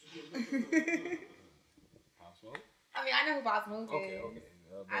 like. Pop Smoke? I mean, I know who Boss Smoke is. Okay.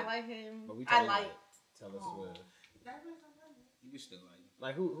 I like him. But we I talking like about Taylor Swift. You can still like it.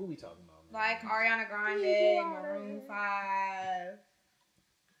 Like who we talking about? Man? like Ariana Grande, Maroon 5,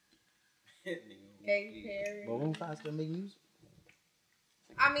 Nigga, Katy Perry. Maroon 5 still make music?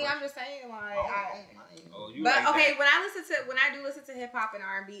 I mean, I'm just saying, like, Oh, you but like okay, that. when I do listen to hip hop and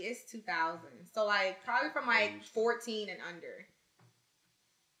R&B, it's 2000. So like probably from like 14 and under.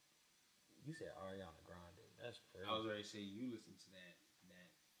 You said Ariana Grande. That's crazy. I was ready to say you listen to that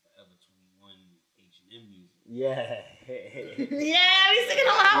Forever 21 H&M music. Yeah. Yeah, we singing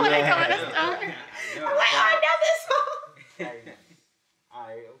along when they come in the store. I'm like, oh, I know this song.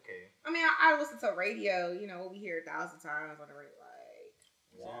 Alright, okay. I mean, I listen to radio. You know, we hear 1,000 times on the radio. Like,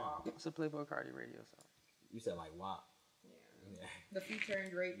 Wow. what's a Playboy Cardi radio song? You said like WAP. yeah, Yeah. the featuring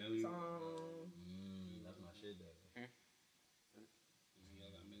Drake Millie- song. That's my shit though.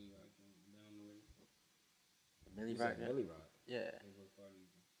 Y'all got Millie Rock down the way. Millie You Rock? said Millie Rock. Yeah, Playboy Cardi.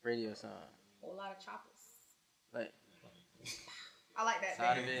 radio song. Whole lot of choppers. Like, I like that.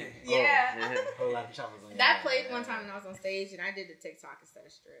 side of thing. it. Yeah. Oh, yeah. Whole lot of choppers on That played one time when I was on stage, and I did the TikTok instead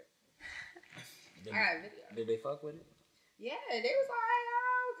of strip. Did, I got a video. did they fuck with it? Yeah, they was like,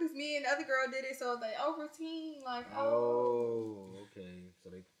 oh, because me and the other girl did it, so they over teen, like, oh. Oh, okay. So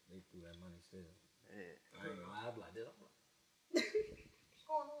they threw that money still. Yeah. I ain't gonna lie, I'm like this. I'm like, what's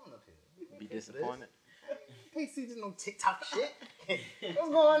going on up here? Be disappointed. Hey, see, there's no TikTok shit.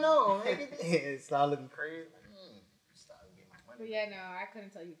 What's going on, man? It started looking crazy. Like, started getting my But money. yeah, no, I couldn't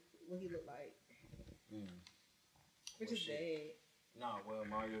tell you what he looked like, which Well, is shit. bad. No, well,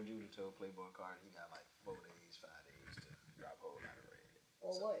 Mario Judah told Playboy Cardi he got like 4 days, 5 days to drop a whole lot of red.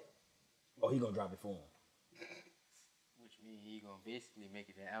 Or what? Oh, he gonna drop it for him. Which means he gonna basically make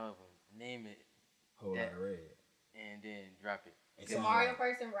it an album, name it, Whole lot of red. and then drop it. It Did sound Mario like-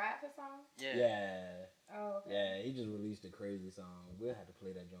 person rap his song? Yeah. Yeah. Oh, okay. Yeah, he just released a crazy song. We'll have to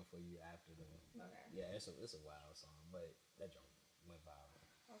play that joint for you after the. Okay. Yeah, it's a wild song, but that joint went viral.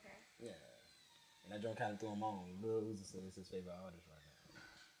 Okay. Yeah, and that joint kind of threw him on. Lil Uzi said it's his favorite artist right now.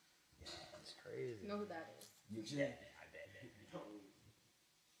 Yeah, it's crazy. You know who that is? Yeah, I bet that.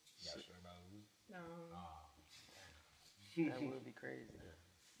 Y'all sure about Uzi? No. Oh, That would be crazy.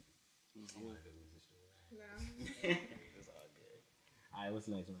 I'm gonna do Uzi story. No. It's all good. All right, what's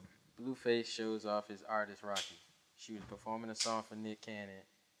next one? Blueface shows off his artist Rocky. She was performing a song for Nick Cannon,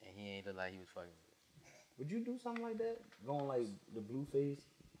 and he ain't look like he was fucking with her. Would you do something like that? Going like the blue face?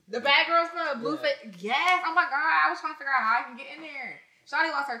 The Bad Girls Club, Blueface. Yes. Oh my God. I was trying to figure out how I can get in there.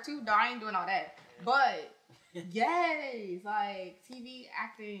 Shawty lost her tooth, though. I ain't doing all that. But yes, like TV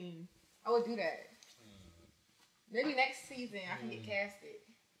acting. I would do that. Maybe next season I can get casted.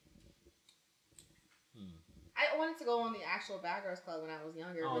 I wanted to go on the actual Bad Girls Club when I was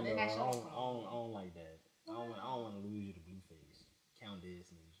younger, but then that show was I don't like that. I don't want to lose you to Blueface. Count this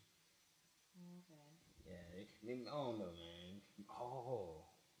news. Okay. Yeah, I don't know, man. Oh,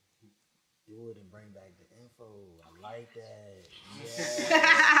 do it and bring back the info. I like that.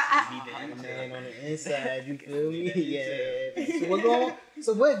 Yeah, the man on the inside. You feel me? Yeah.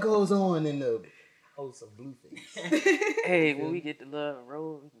 So what goes on in the host of Blueface? Hey, when we get the love and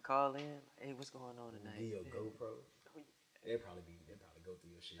roll, we can call in. Hey, what's going on tonight? Be your GoPro. They'll probably go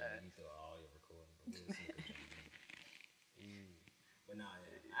through your shit. You throw all your recording, but we'll see. But nah,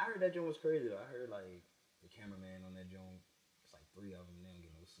 I heard that joint was crazy though. I heard like the cameraman on that joint. It's like 3 of them. They don't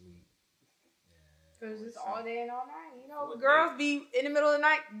get no sleep. Cause it's all day and all night. You know, girls be in the middle of the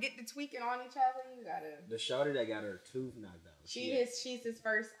night, get to tweaking on each other. You gotta. The shorty that got her tooth knocked out. She's his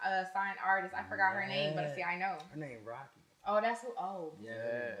first signed artist. I forgot her name, but see, I know. Her name Rocky. Oh, that's who. Oh.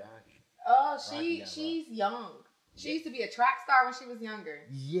 Yeah. Rocky. Oh, she's young. She used to be a track star when she was younger.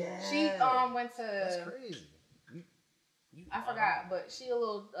 Yeah. She went to. That's crazy. I forgot, but she a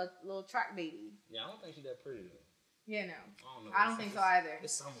little track baby. Yeah, I don't think she that pretty though. Yeah, no. I don't think so either.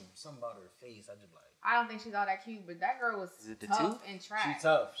 It's something about her face. I just like. I don't think she's all that cute, but that girl was tough and track. She's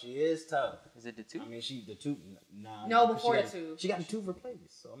tough. She is tough. Is it the tooth? I mean, the tooth. Nah. No, before the tooth. She got the tooth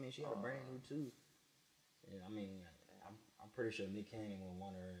replaced. So I mean, she had a brand new tooth. Yeah, I mean, I'm pretty sure Nick Cannon would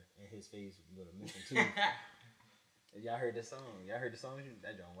want her in his face with a missing tooth. Y'all heard the song? That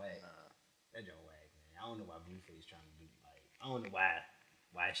joint wag. That joint wag, man. I don't know why Blueface trying to do like. I don't know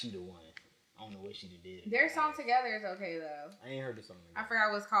why she the one. I don't know what she did. Their song together is okay though. I ain't heard the song. I forgot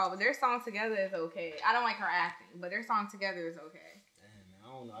what it's called, but their song together is okay. I don't like her acting, but their song together is okay. Damn, man,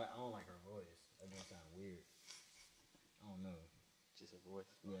 I don't know. I don't like her voice. That don't sound weird. I don't know. Just a voice.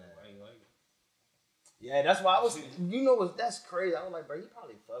 Yeah. Why you like it? Yeah, that's why I was. You know what? That's crazy. I was like, bro, you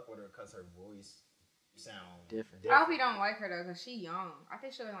probably fuck with her because her voice sound different. I hope you don't like her though, cause she young. I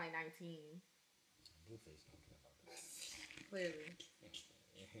think she was like 19. Blueface don't care about that. Clearly.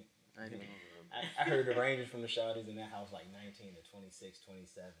 I heard the ranges from the shawties in that house like 19 to 26,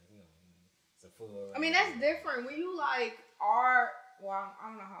 27. You know, it's a full. I mean, that's different. When you like are, well, I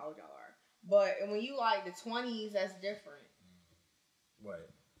don't know how old y'all are, but when you like the 20s, that's different.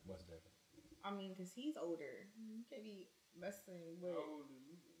 What? What's different? I mean, cause he's older. You can't be messing with. How old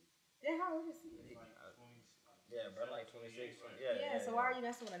is he? Yeah, how old is he? Yeah, bro, like 26. Yeah. So why are you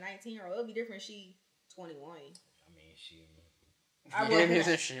messing with a 19-year-old? It'll be different. She 21. I mean, she. I wouldn't.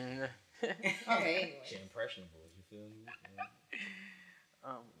 Okay, anyway. She impressionable. You feel me?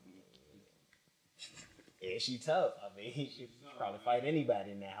 Yeah, she tough. I mean, she probably fight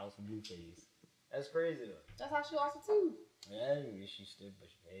anybody in that house with Blueface. That's crazy though. That's how she lost her tooth. Yeah, she still, but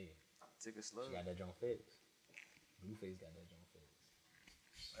hey, Took a slow. she got that joint fixed. Blueface got that joint fixed.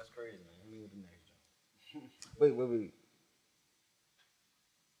 That's crazy, man. Let me with the next joint. Wait.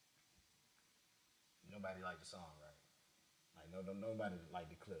 Nobody liked the song, right? Like nobody liked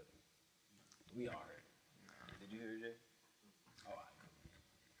the clip. We all heard it. Did you hear it, Jay? Oh, all right,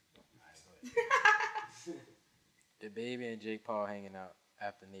 cool. All right, go ahead. The baby and Jake Paul hanging out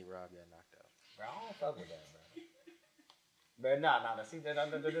after Nate Robb got knocked out. Bro, I don't fuck with that, bro. Bro, nah. See,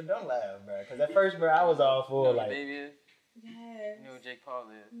 don't laugh, bro. Because at first, bro, I was all for You know like. who the baby is? Yes. You know who Jake Paul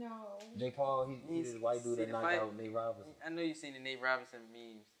is? No. Jake Paul, he's this white dude that knocked out Nate Robinson. I know you've seen the Nate Robinson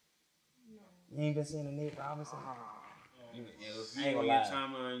memes. You ain't been seeing the Nate Robinson? If I you ain't on gonna your lie.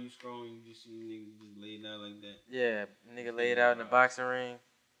 timeline, you scrolling, you just see niggas just laid out like that. Yeah, nigga laid out in the boxing ring.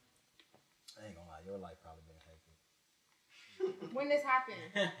 I ain't gonna lie, your life probably been hectic. When this happened?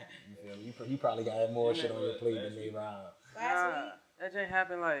 You feel me? You probably got more shit on your plate than Nate Rob. Last week? That thing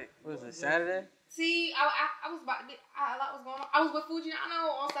happened like, what was it, Saturday? See, I was about to, a lot was going on. I was with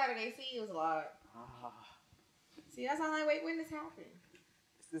Fujiano on Saturday. See, it was a lot. See, that's how I wait when this happened.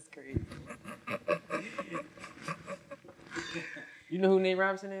 This is crazy. You know who Nate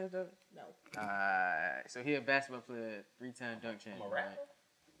Robinson is, though? No. So he a basketball player, 3-time dunk champion. I'm a rapper? Right?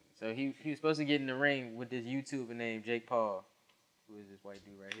 So he was supposed to get in the ring with this YouTuber named Jake Paul, who is this white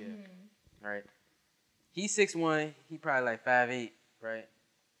dude right here, right? He's 6'1", he probably like 5'8", right?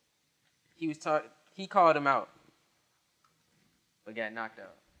 He called him out, but got knocked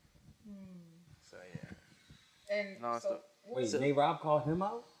out. So yeah. And No, so, Wait, So- Nate Rob called him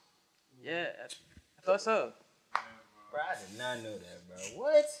out? Yeah, I thought so. Bro, I did not know that, bro.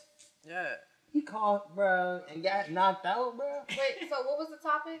 What? Yeah. He called, bro, and got knocked out, bro. Wait, so what was the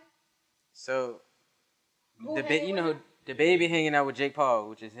topic? So Who the hanging with him? the baby hanging out with Jake Paul,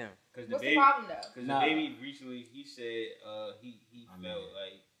 which is him. Cause What's baby, the problem though? Because Nah. the baby recently, he said he I felt mean-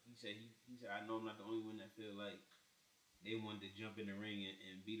 like he said I know I'm not the only one that feel like they wanted to jump in the ring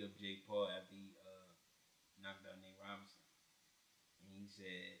and beat up Jake Paul after he knocked out Nate Robinson, and he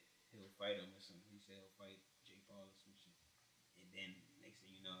said he'll fight him or something. He said he'll fight Jake Paul or some shit, and then next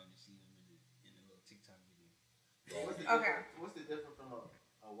thing you know, I just see him in a little TikTok video. Okay. What's the difference from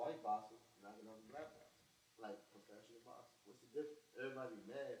a white boxer knocking on a black boxer? Like professional boxer. What's the difference? Everybody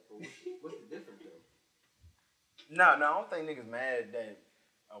mad, but what's the difference though? No, I don't think niggas mad that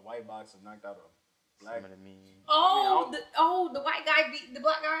a white boxer knocked out a black. Some of the memes. The white guy beat the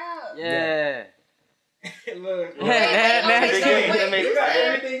black guy up. Yeah. Look,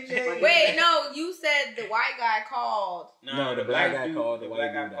 Wait, no, you said the white guy called. No, the black guy called the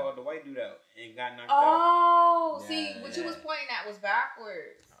white guy dude called out. the white dude out and got knocked out. Oh, see, Yeah, what you yeah. was pointing at was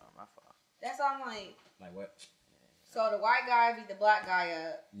backwards. Oh, my fault. That's all I'm like. Like what? So the white guy beat the black guy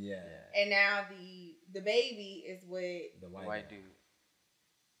up, Yeah. and now the baby is with. The White guy. dude.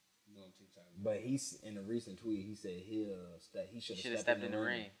 Doing TikTok. But he's in a recent tweet. He said he should Should have have stepped in the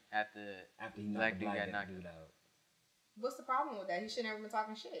ring after. after he Black knocked dude the got black knocked dude out. What's the problem with that? He shouldn't have been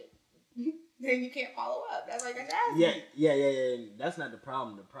talking shit. Then you can't follow up. That's like a jazz. Yeah. That's not the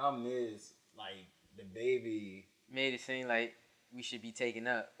problem. The problem is like the baby. Made it seem like we should be taken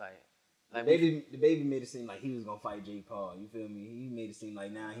up. The baby made it seem like he was gonna fight Jake Paul. You feel me? He made it seem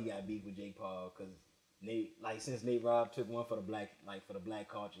like now he got beef with Jake Paul because Nate, like since Nate Robb took one for the black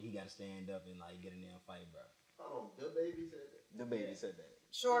culture, he got to stand up and like get in there and fight, bro. Hold on, the baby said that. The baby said that.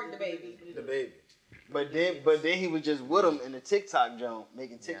 Short the baby. The baby. But then he was just with him in the TikTok joint,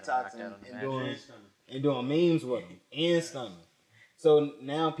 making Yeah, TikToks knocked out on the and doing memes with him and stunning. So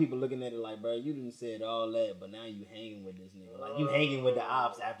now people looking at it like, bro, you didn't said all that, but now you hanging with this nigga. Like you hanging with the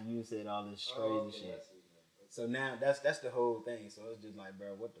ops after you said all this crazy shit. So now that's the whole thing. So it's just like, bro,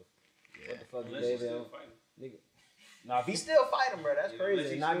 what the fuck is Unless he's baby still on? fighting. Nigga. Now if he still fighting, bro, that's Yeah, unless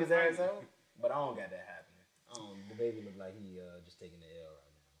crazy. he Knock still his ass fighting. out. But I don't got that happening. The baby look like he just taking the L right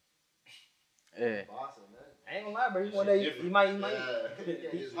now. Yeah. Boxing, man. I ain't gonna lie, bro. That One shit day different. he might.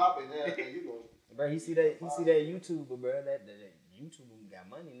 Yeah, he's hopping there. You going Bro, he see that YouTuber, bro. That YouTuber got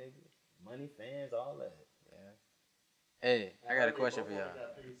money, nigga. Money, fans, all that. Yeah. Hey, I got a question for y'all.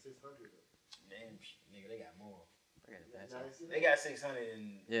 Got paid $600. Damn, nigga, they got more. I got a bad Now song. you see They that? got 600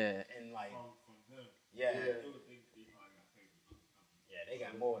 Yeah. and like Yeah. yeah, they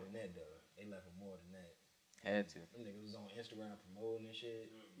got more than that though. They left with more than that. Had to. Them niggas was on Instagram promoting and shit.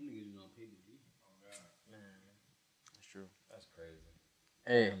 Them niggas was on pay-per-view. Man, That's true. that's crazy.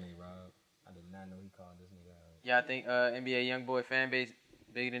 Hey, Tell me, Rob. I did not know he called this nigga out. y'all think NBA YoungBoy fan base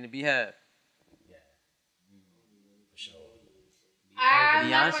bigger than the Beehive? Yeah, for sure. I'm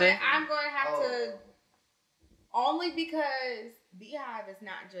Beyonce? going to have to, Oh. only because B.I.G is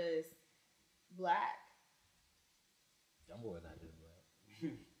not just black. Young boy not just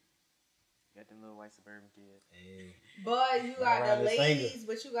black. Got them little white suburban kids. Hey, But you got Around the this ladies, finger.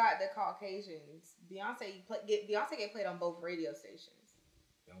 but you got the Caucasians. Beyonce get played on both radio stations.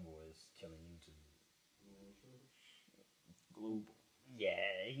 young boy is killing YouTube. Global. Yeah,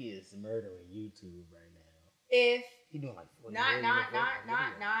 he is murdering YouTube right now. If He doing like 40 not million a video.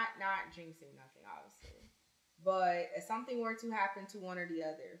 jinxing nothing, obviously. But if something were to happen to one or the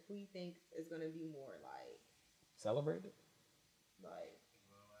other, who you think is gonna be more Celebrated?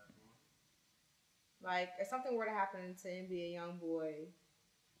 like if something were to happen to NBA YoungBoy,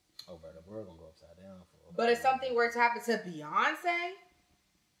 Oh, bro, the world gonna go upside down for. but if something were to happen to Beyonce,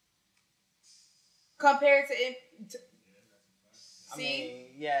 compared to I mean,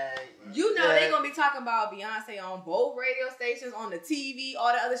 yeah. you know yeah. they're gonna be talking about Beyonce on both radio stations, on the TV,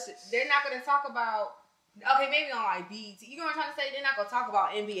 all the other shit. They're not gonna talk about. Okay, maybe on like BET. You know what I'm trying to say? They're not gonna talk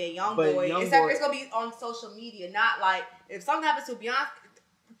about NBA But YoungBoy, YoungBoy- except it's gonna be on social media. Not like if something happens to Beyonce,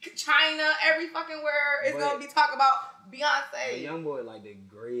 China, every fucking where it's But- gonna be talking about The Beyonce. young boy like the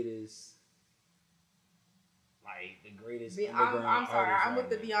greatest. Like the greatest. I'm underground sorry, artist I'm with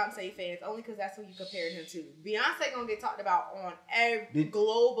the right now. Beyonce fans only because that's who you compared him to. Beyonce gonna get talked about on Did-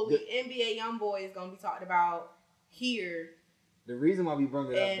 globally. NBA YoungBoy is gonna be talked about here The reason why we bring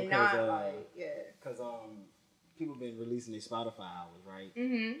it up and because not like because people been releasing their Spotify hours, right?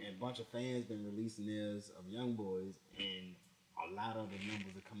 Mm-hmm. And a bunch of fans been releasing theirs of young boys, and a lot of the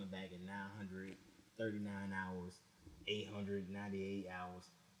numbers are coming back at 939 hours, 898 hours.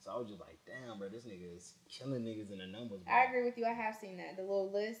 So I was just like, damn, bro, this nigga is killing niggas in the numbers, bro. I agree with you. I have seen that. The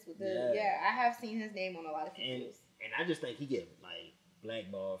little list with the Yeah. I have seen his name on a lot of people's. And I just think he get like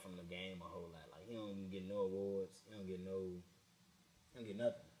blackballed from the game a whole lot. Like he don't even get no awards. He don't get nothing.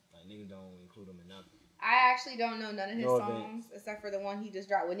 Like niggas don't include him in nothing. I actually don't know none of his No songs except for the one he just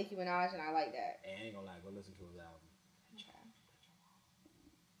dropped with Nicki Minaj, and I like that. And I ain't gonna lie, go listen to his album.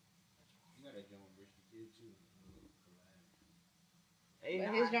 You got that joint with Rich the Kid too. Hey, But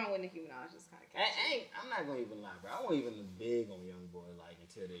nah, his joint with Nicki Minaj is kind of catchy. I'm not gonna even lie, bro. I wasn't even big on Young Boy like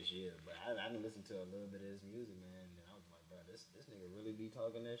until this year, but I done listened to a little bit of his music, man, and I was like, bro, this nigga really be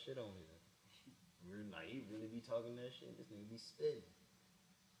talking that shit on here. Really, like he really be talking that shit. This nigga be spitting.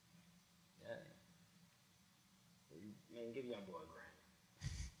 Yeah. Man, give Young Boy a Grammy.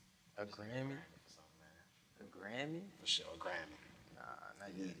 A Grammy? For something, man. A Grammy? For sure, a Grammy. Nah, not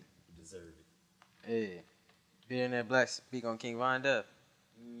You yet. need it. You deserve it. Hey, Billionaire Black speak on King Von Duff.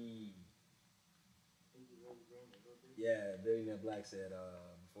 Yeah, Billionaire Black said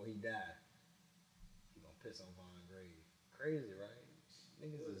before he died, he gonna piss on Von grave. Crazy, right?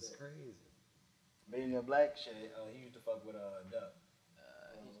 Niggas is crazy. Billionaire Black shit. He used to fuck with Duck.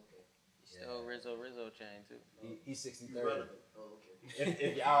 He stole Rizzo chain too. He's 63rd. Irrelevant. Oh, okay.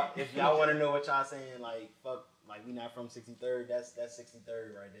 If y'all want to know what y'all saying, like fuck, like we not from 63rd. That's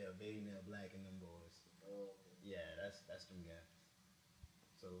 63rd right there. Billionaire Black and them boys. Oh, okay. Yeah, that's them guys.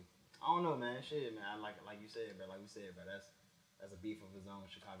 So I don't know, man. Shit, man. I like you said, bro. Like we said, bro. That's a beef of his own.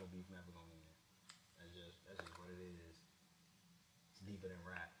 Chicago beef never gonna win. That's just what it is. It's deeper than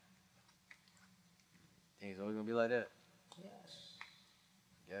rap. Think it's always gonna be like that? Yes.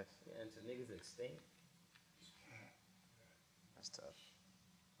 Yes. Yeah, until niggas extinct. That's tough.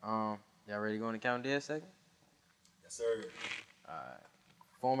 Y'all ready to go on the Countin Deadz segment? Yes, sir. Alright.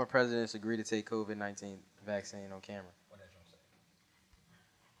 Former presidents agree to take COVID-19 vaccine on camera. What that gonna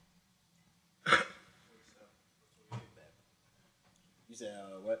say? You said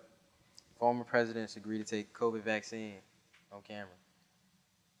what? Former presidents agree to take COVID vaccine on camera.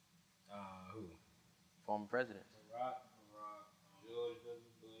 Who? Former presidents. Barack, George W.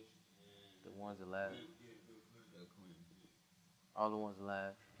 Bush, and The ones alive. Bill Clinton. All the ones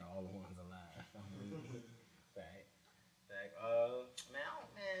alive. All the ones alive. Fact.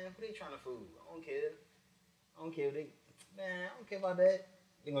 Man, who they trying to fool? I don't care. I don't care about that.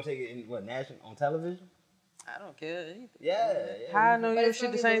 They gonna take it in what, national, on television? I don't care either. Yeah. How I know But your it's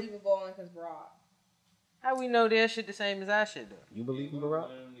shit gonna the be same? believable only because Brock. How we know their shit the same as our shit though? You believe in Barack?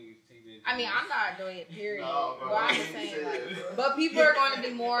 I mean, I'm not doing it, period. No, bro. But I'm just saying, like, but people are going to be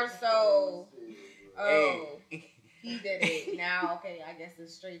more so, oh, he did it. Now, okay, I guess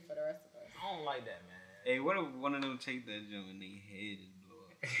it's straight for the rest of us. I don't like that, man. Hey, what if one of them take that jump and their head just blow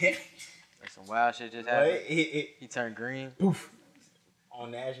up? Like some wild shit just happened. But it He turned green. poof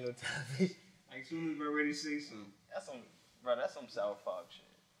on national television. Like, soon as we're ready to say something, That's some South Park shit.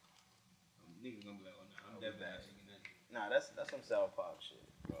 niggas gonna be like, oh, no, I'm definitely not taking that. Nah, that's some South Park shit,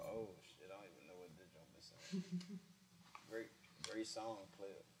 bro. Oh shit, I don't even know what this jump is saying. Great song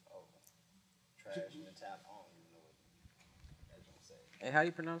clip. Oh, trash in the tap. I don't even know what that jump say. Hey, how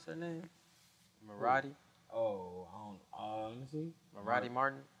you pronounce her name? Marathi? Oh, I don't. Let me see. Marathi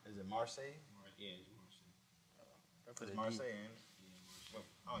Martin? Is it Marseille? Yeah, it's Marcy. Put It's a D. Marseille. Ain't it? Well,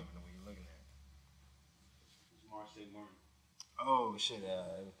 I don't even know what you're looking at. It's Marcy Martin. Oh shit,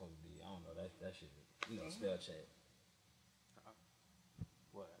 it was supposed to be. I don't know that shit. You know, spell check.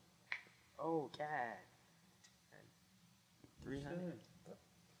 What? Oh, God. 300.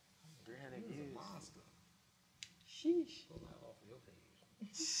 300 views. Monster. Sheesh. Pull that off of your page. What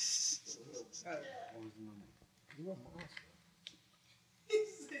was the number? You a monster.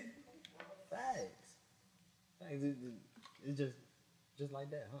 Facts. It's just like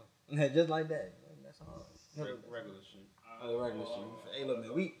that, huh? Just like that. That's all. Regular shit. Regular shit. Hey, look,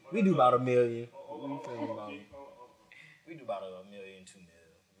 man, we do about 1 million. We do about 1 million, 2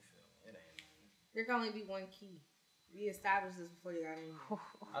 million. You feel me? It ain't. There can only be one key. We established this before you got in here.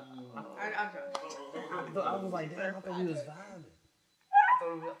 I'm joking. I was like, damn, I thought we was vibing. I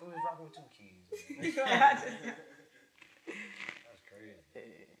thought we was rocking with 2 keys. That's crazy.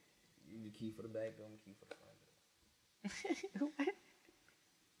 You need the key for the back door and the key for the front door.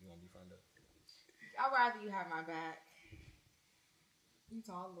 You want to be front door? I'd rather you have my back. You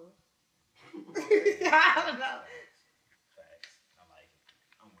taller. I don't know. Facts. I like it.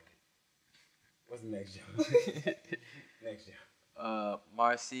 I'm with it. What's the next joke? Next joke.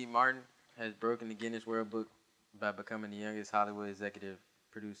 Marcy Martin has broken the Guinness World Book by becoming the youngest Hollywood executive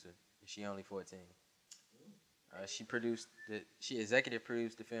producer. She only 14. She executive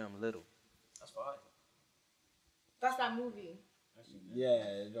produced the film Little. That's fine. That's that movie.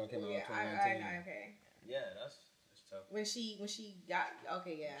 Yeah, it don't came out in Yeah, 2019. okay. Yeah, that's tough. When she got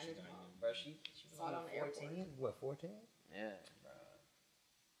okay, yeah, I She know the got mom. young. Bro, she was Saw it on only the airport. 14. What, 14? Yeah.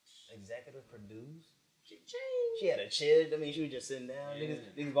 Executive produce. Cha-ching. She had a chair. I mean, she was just sitting down. Yeah.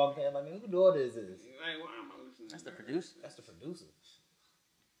 Niggas walking past like, man, whose daughter is this? Like, why am I listening? That's the to her? producer. That's the producer.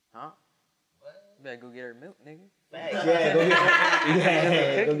 Huh? What? You better go get her milk, nigga. Facts. Yeah, go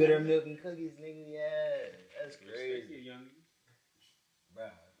get, go get her milk and cookies, nigga. Yeah, that's Respect crazy. your young.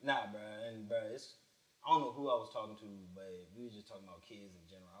 Bruh. Nah, bruh. And, bruh, it's, I don't know who I was talking to, but we was just talking about kids in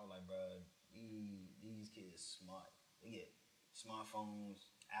general. I was like, bruh, these kids smart. They get smartphones,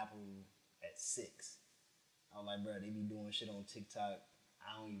 Apple at 6. I was like, bruh, they be doing shit on TikTok.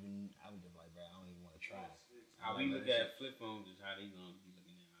 I was just like, bruh, I don't even want to try it. How we look at flip phones is how they gonna be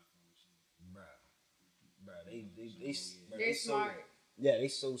looking at iPhones. Bruh, they They're smart. Yeah, they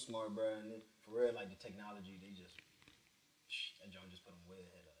so smart, bruh. And for real, like the technology, they just that joint just put them way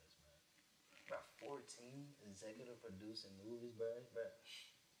ahead of us, bruh. Bruh, 14 executive producing movies, bruh.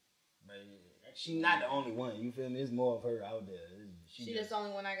 She not the only one. You feel me? It's more of her out there. She just the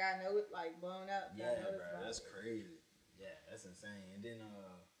only one I got like blown up. Yeah, bro, that's crazy. Yeah, that's insane. And then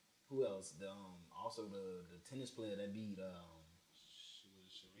who else? The also the tennis player that beat She was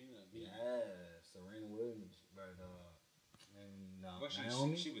Serena. yeah, Serena Williams, bro. No, Well,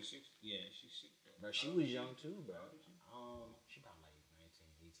 Naomi. she was 6. Yeah, she's 6. Bro, she was young too, bro. How old is she? She probably like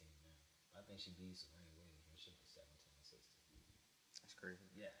 19, 18 now. I think she beat Serena Williams when she was 17, 16. That's crazy.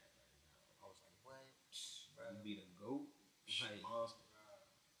 Yeah. I was like, what? Bro, You beat a goat. Like, monster.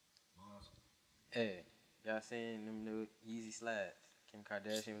 Hey, y'all seen them new Yeezy slides Kim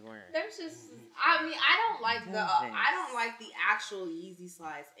Kardashian was wearing? Them just, I mean, I don't like the actual Yeezy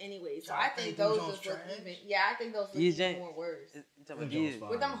slides anyway. So I think those just look even. Yeah, I think those look even more worse. You talking about Yeezy?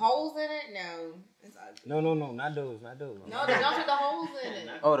 With them holes in it, no, it's ugly. No, not those. No, the ones with the holes in it.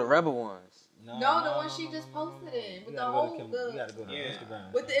 Oh, the Rebel ones. No, the one she just posted in with the hole. hole. You gotta go to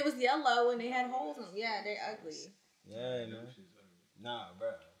Instagram. It was yellow and they had holes in them. Yeah, they're ugly. Yeah, man. Nah,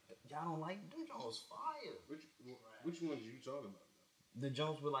 bro. Y'all don't like them Jones fire. which ones you talking about? The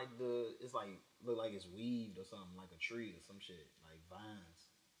Jones with like it's like look like it's weaved or something, like a tree or some shit, like vines.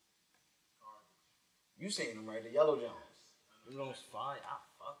 You seen them right? The yellow Jones. Them Jones fire. I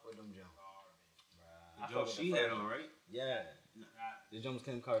fuck with them Jones. The Jones she had on, right? Yeah. The Jones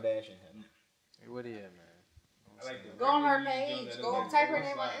Kim Kardashian had on. Hey, what is it, man? I like the Go on her page. Go type her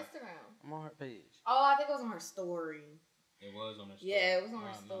name on Instagram. I'm on her page. Oh, I think it was on her story. It was on her story. Yeah, it was on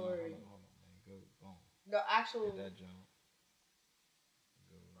her story. Hold on, man. Go on. The actual. Get that Jones.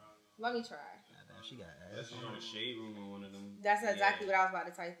 Let me try. She got That's ass. just on the shade room on one of them. That's exactly what I was about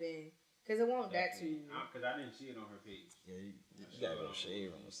to type in. Because it won't that too. Because I didn't see it on her page. Yeah, you gotta go to shade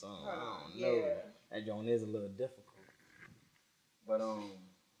room or something. I don't Yeah. know. That joint is a little difficult. But I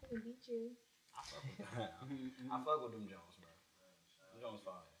can beat you. I fuck with them Jones, bro. Them Jones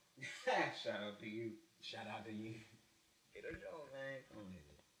fire. Shout out to you. Shout out to you. Get them Jones, man. Come on here.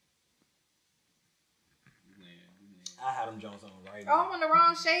 I had them Jones on right Oh, now. I'm on the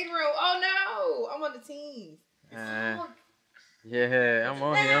wrong shade room. Oh no, I'm on the team. Yeah, I'm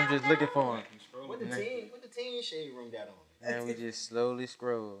on here. I'm just looking for him. What the team shade room got on? And we just slowly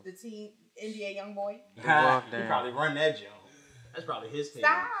scroll. The team NBA young boy. We walk He down. probably run that Jones. That's probably his page.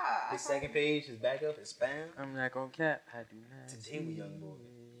 Stop. His second page, his backup, his spam. I'm not gonna cap. I do not. Today we young boy.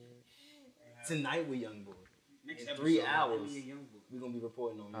 Tonight we young boy. Next In episode, 3 hours, NBA Youngboy. we're gonna be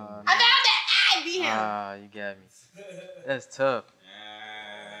reporting on young boy. I found it. I beat him. Ah, you got me. That's tough.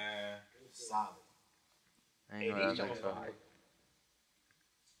 Solid. I ain't gonna these lie, Jones that's tough. fire.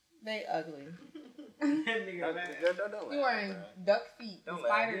 They ugly. Don't You wearing duck feet. Don't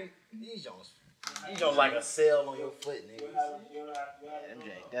Spider. laugh. These Jones like a sail on your foot, nigga. Yeah,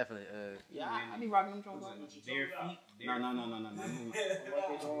 MJ definitely. Yeah, I be rocking them Jones. Bare feet. No.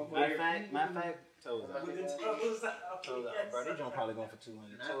 Matter of fact, toes out. Toes out, bro. They Jones probably going for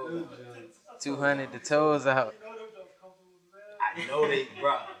 200. Toes out. 200, the toes out. I know they,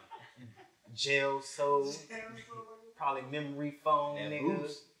 bro. Gel soul. Probably memory foam,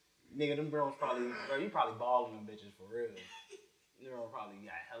 nigga. Nigga, them bros probably, bro, you probably balling them bitches for real. You know, probably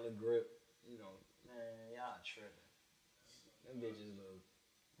got hella grip. You know, man, y'all tripping. Them bitches look.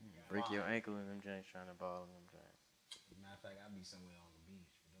 Break your ankle in them joints trying to ball in them joints. Matter of fact, I'll be somewhere on the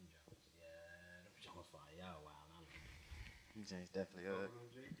beach with them Jones. Yeah, them Jones fire. Y'all wild. Them joints definitely Them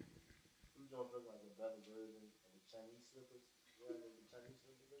Jones look like a better version of the Chinese slippers. What are the Chinese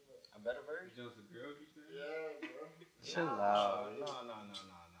slippers look like? A better version? Just a girl, you said? Yeah, bro. Chill out. No.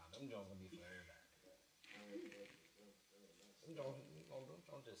 Them Jones gonna be for everybody. Them Jones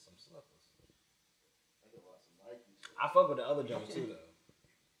just some slippers. I could buy some Nikes. I fuck with the other Jones too, though.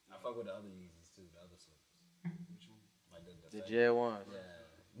 I fuck with the other Yeezys too, the other slippers. Which one? The jail ones. Yeah.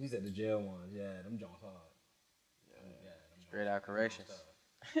 You said the jail ones. Yeah, them Jones hard. Yeah, them Straight Jones out corrections.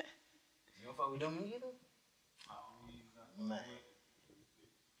 hard. You don't fuck with them either? Oh, man. I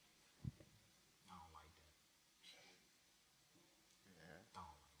don't like that. I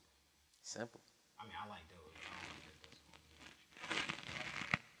don't like that. Simple. I mean, I like those. I don't like that.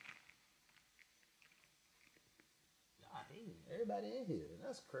 I hate it. Everybody in here.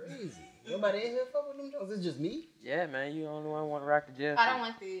 That's crazy. Nobody in here fuck with them Jones. It's just me? Yeah, man, you the only one want to rock the jail. I don't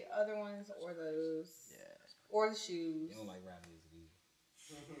like the other ones or those. Yeah, Or the shoes. You don't like rap music either.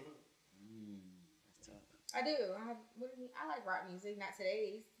 that's tough. I do. What do you mean? I like rock music, not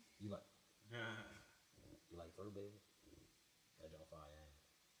today's. You like Throw Baby? That John Fire.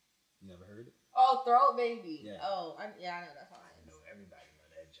 You never heard it? Oh, Throat Baby. Yeah. Oh, I know that song. I know everybody know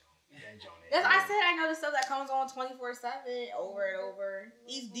that John. That John. That's I said I know the stuff that comes on 24/7 over and over.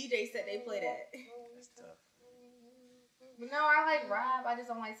 Each DJ set they play that. That's tough. But no, I like rap. I just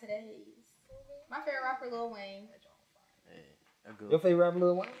don't like today's. My favorite rapper Lil Wayne. Hey, a good. Your favorite rapper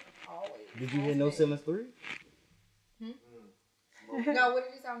Lil Wayne? Always. Did you hear No Ceilings 3? No, what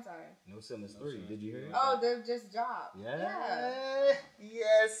did you say? I'm sorry. No Ceilings 3. Did you hear it? Oh, the just job. Yeah.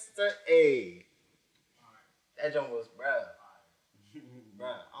 Yes, sir. Hey. That joint was, bruh. It was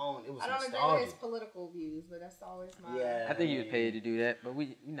I don't agree with nostalgic. his political views, but that's always my. Yeah. I think he was paid to do that, but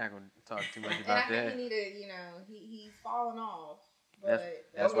we're not gonna talk too much And I about think that. he needed, he's falling off. But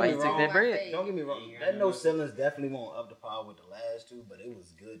That's Don't why get he me took wrong. that bread. Don't get me wrong. That No Ceilings definitely won't up to par with the last two, but it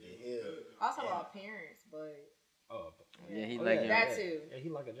was good to hear. Also about parents, but Oh, Yeah, he oh, like yeah, it. that yeah. too. Yeah, he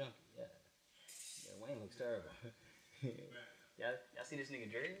like a junkie. Yeah. Wayne looks terrible. y'all see this nigga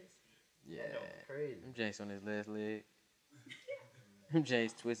dreads? Yeah, That joint was crazy. them Janks on his last leg. Them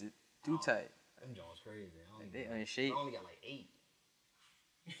Janks twisted too tight. Them joints crazy. They I unshaped. only got like 8.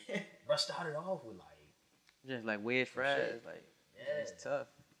 Bro started off with like. Just like wedge fries, like Yeah. it's tough.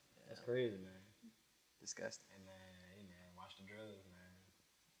 That's crazy, man. Disgusting. Hey man, watch the drugs, man.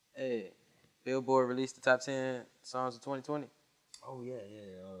 Hey, Billboard released the top 10 songs of 2020. Oh yeah.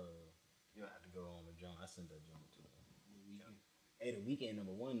 You'll have to go on the joint. I sent that joint to the Weeknd. Hey, the Weeknd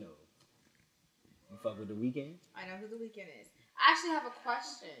 #1 though. You fuck with the Weeknd? I know who the Weeknd is. I actually have a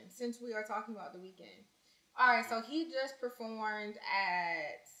question since we are talking about the Weeknd. All right, so he just performed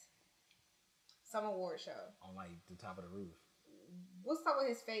at some award show. On like the top of the roof. What's up with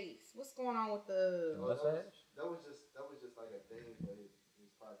his face? What's going on with the? The mustache? That was just like a thing for his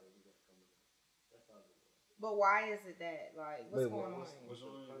project he got coming up. That's all it was. But why is it that? Like, what's Wait, going on? What's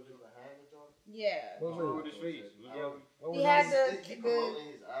on Yeah. What's with his face? What He was had that? the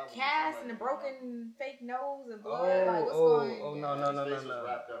cast and the broken fake nose and blood. Oh, like, what's going oh, on? no.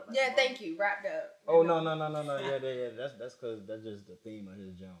 Yeah, thank you. Wrapped up. Oh no. Yeah. That's cause that's just the theme of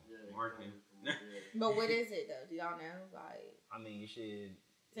his jump. Marketing. But what is it though? Do y'all know? Like, I mean, shit.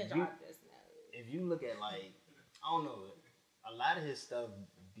 since You- y'all just know. If you look at like, I don't know, a lot of his stuff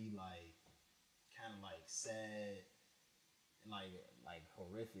be like, kind of like sad, and like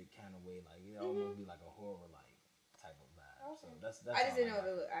horrific kind of way. Like it almost be like a horror like type of vibe. So that's. I just all didn't know got.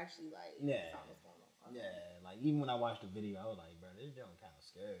 if it was actually like Yeah. something was going on. Okay. Yeah, like even when I watched the video, I was like, bro, this joint kind of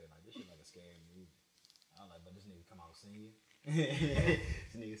scary. Like this shit like a scary movie. I was like, but this nigga come out singing.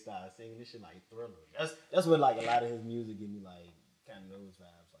 This nigga started singing. This shit like Thriller. That's what like a lot of his music give me like kind of those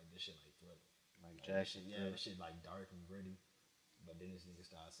vibes. Like this shit like Thriller. Like This Jackson. shit, yeah, this shit like dark and gritty. But then this nigga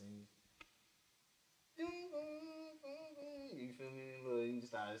started singing. You feel me? Look, he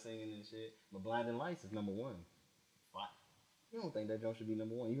started singing and shit. But Blinding Lights is #1. Why? You don't think that joint should be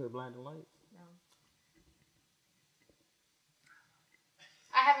 #1? You heard Blinding Lights? No.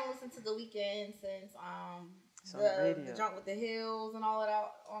 I haven't listened to The Weeknd since It's on the radio. the junk with the hills and all of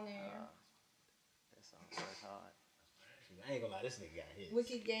that on there. That song was hard. I ain't gonna lie, this nigga got hits.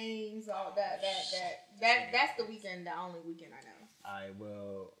 Wicked Games, all that's the Weeknd, the only Weeknd I know. Alright,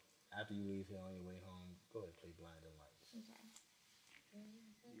 well, after you leave here on your way home, go ahead and play Blinding Lights. Okay. Yeah,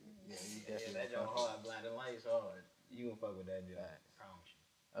 you Yeah, definitely that joint hard. Blinding Lights hard. You gonna fuck with that joint. I promise you.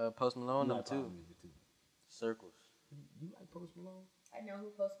 Post Malone You number like pop 2. music, too. Circles. You like Post Malone? I know who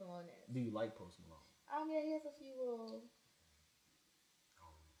Post Malone is. Do you like Post Malone? Yeah, he has a few little.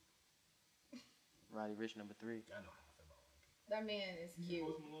 Roddy Ricch number 3. I know how I feel about white people. That man is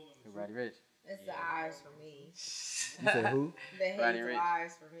cute. Roddy Ricch. It's the eyes for me. You said who? The Roddy hazel Ricch.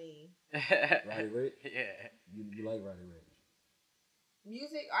 eyes for me. Roddy Ricch? Yeah. You like Roddy Ricch?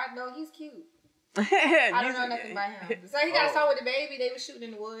 Music, I know he's cute. I don't know nothing about him. So he got a song with the baby. They was shooting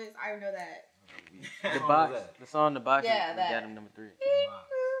in the woods. I don't know that. The box. The song The Box. Yeah, we that. got him number 3.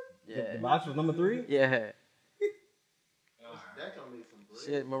 Yeah. The box was #3? Yeah. That gonna make some bread.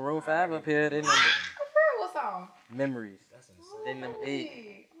 Shit, Maroon 5 up here. They number. I forgot what song? Memories. That's insane. Then number 8.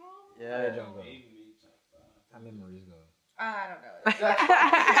 Really? How that Yeah. jump go? Baby made top 5. How memories go? I don't know.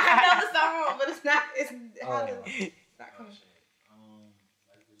 I know the song, but it's not. It's Oh. not coming.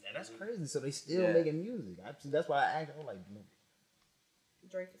 Yeah, that's crazy. So they still Yeah. making music. That's why I asked. I'm like,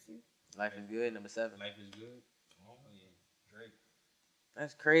 Drake is you. Life is good. Number 7. Life is good. oh yeah. Drake.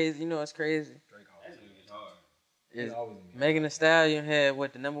 That's crazy. You know it's crazy. Drake That always. nigga is hard. Is always gonna be Megan Thee Stallion had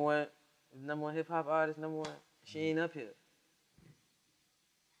what the number one hip hop artist, number 1. She ain't up here.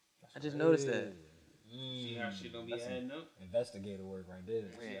 I just noticed that. See how shit don't be That's some adding up? investigator work right there.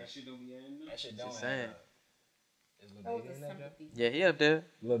 See how shit don't be adding up? That shit don't Just add saying. up. Is Lil That was Baby a in that joint? sympathy. Yeah, he up there.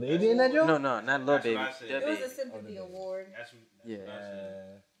 Lil Baby in that joint? No, not Lil That's Baby. what I said. Da It was Baby. a sympathy award. That's Yeah. what I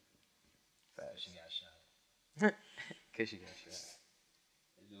said. Facts. She got shot. Cause she got shot.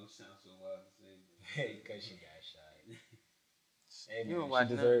 It don't sound so wild to say, but Hey, cause she got shot. Hey, You man, don't she watch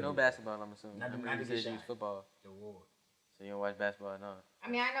deserved no it. basketball, I'm assuming. Not I to- remember not you to get said you was shot. football. The award. So you don't watch basketball, no? I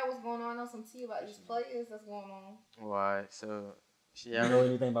mean, I know what's going on. I know some tea about these players that's going on. Why? So she You know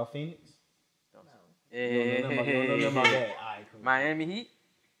anything about Phoenix? No. You don't know nothing about that. Alright, cool. Miami Heat.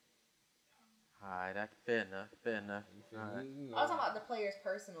 Alright, fair enough. Fair enough. Alright. I was talking about the players'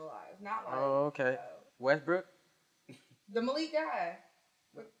 personal lives, not like Oh, okay. Westbrook. the Malik guy.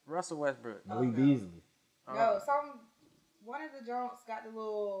 Russell Westbrook. Oh, Malik no. Beasley. No, one of the Jones got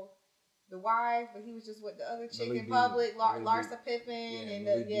the wife, but he was just with the other chick Malik in public, Beasley. Larsa Pippen, Yeah, and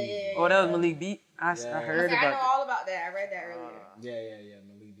Malik yeah. Beasley. Oh, that was Malik Beat. I Yeah. heard I about know all about that. I read that earlier. Yeah.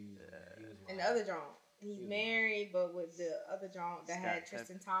 Malik Beasley. He was And the wild. other Jones, he's married, but with the other Jones that had Scottie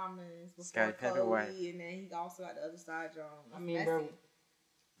Tristan Thomas before Scottie Pippen Chloe, wife. and then he also got the other side Jones. I mean, bro.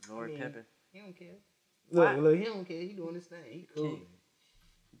 Lord I mean, Pippen. He don't care. Why? Look, he don't care. He doing his thing. He cool. King.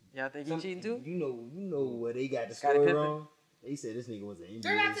 Y'all think he cheating too? You know where they got the Scottie story Pippen? wrong. They said this nigga was an NBA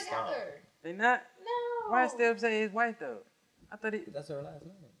They're not star. together. They not? No. Why still say his wife though? I thought he. That's her last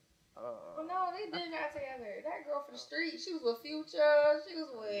name. Oh, no, they did not together. That girl from the street, she was with Future. She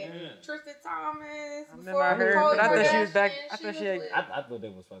was with Yeah. Tristan Thomas. I before remember I heard, Khloe but I thought she was Kardashian, back. I thought was she had. with- I thought they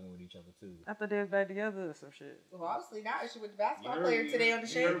was fucking with each other too. I thought they was back together or some shit. Well, obviously not. She was the basketball player today on the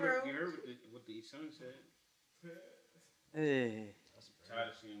Shade Room. You heard what the son said? Hey. Tired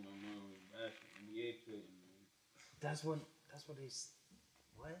of seeing my mom with basketball. NBA player, man. That's what they.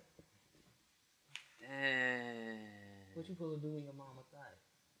 What? Damn. What you supposed to do when your mama died?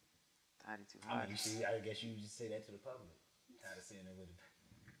 Tidy too I hot. mean, I guess you just say that to the public. Tired of seeing it with it.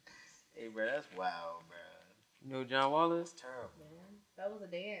 Hey, bro, that's wild, bro. You know John Wallace? Terrible. Man, that was a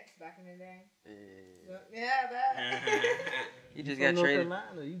dance back in the day. Yeah. Yeah, that. He just You got from North traded.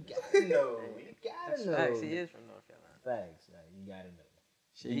 Carolina, you gotta know. You gotta That's know. facts. He is from North Carolina. Facts. Like, you gotta know.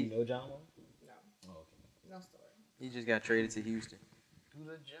 Shit, You know John Wall? No, Oh, okay. no story. he just got traded to Houston. Do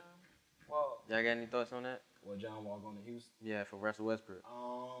the John Wall. Y'all got any thoughts on that? Well, John Wall going to Houston. Yeah, for Russell Westbrook.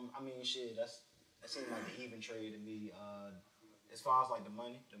 I mean, shit. That seems like an even trade to me. As far as like the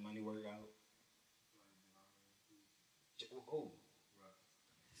money work out. Oh,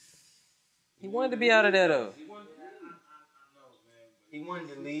 He wanted to be out of there though. he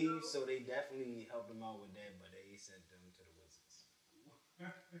wanted to leave, so they definitely helped him out with that, but they sent them to the Wizards.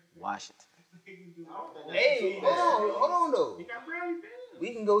 Washington. Hey, hold on though. He got Bradley Beal.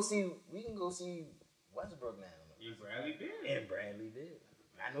 We can go see Westbrook now. And Bradley Beal. And Bradley Beal.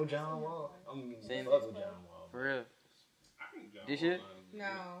 I know John Wall. I'm gonna Same. fuck with John Wall. For real. I think John This year? Wall might be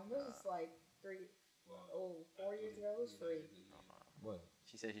No, this was like 4 years ago. It was free. What?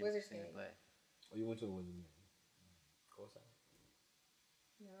 She said she Wizards was singing game. play. Oh, you went to a Wizards game? Of course I.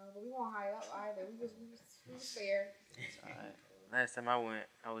 No, but we won't high up either. We was fair. Alright. Last time I went,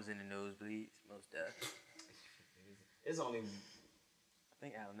 I was in the nosebleeds, most definitely. It's only I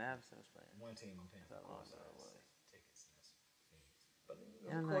think Allen Iverson was playing. one team I'm paying for. That's all I was. Tickets. And that's Phoenix. But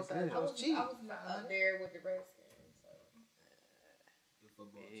Yeah, of not course, good. that was cheap. I was up there with the Redskins. So. the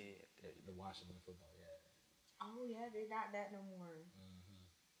football. Yeah, The Washington football, yeah. Oh yeah, they not that no more.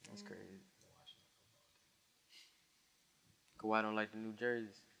 that's crazy. The Washington football team. Kawhi don't like the New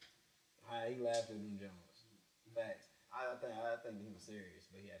Jerseys. He laughed at them Jones. Facts. I think he was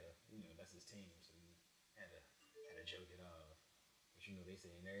serious, but he had to, that's his team, so he had to joke it off. But they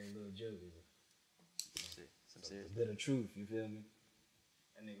say in every little joke is Some serious. a bit of truth. You feel me?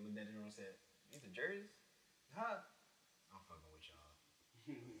 That nigga looked at it and said, "These the jerseys? Huh? I'm fucking with y'all."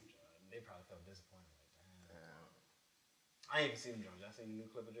 They probably felt disappointed. Like, damn. I ain't even seen them Jones. Y'all seen the new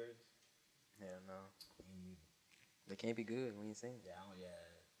Clipper jerseys? Hell no. Me neither. They can't be good when you sing. Yeah,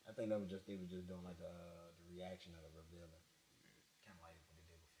 I think they were just doing like the reaction of the revealing, kind of like what they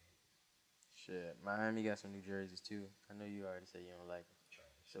did with Phoenix. Shit, Miami got some New Jerseys too. I know you already said you don't like them,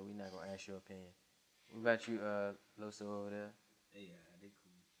 Trash. so we not gonna ask your opinion. What about you, Loso over there? They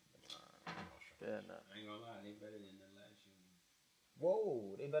cool. Fair enough. I ain't gonna lie, they better than the last year.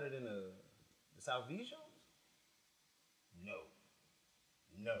 Whoa, they better than the South Beach shows? No.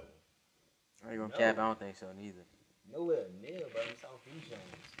 I ain't gonna No. cap. I don't think so neither. Nowhere near, bro. The South Beach shows.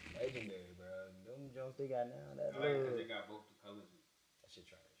 Legendary, bro. Them Jones they got now, that I like it 'cause they got both the colors. That shit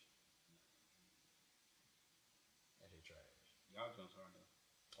trash. Y'all Jones hard though.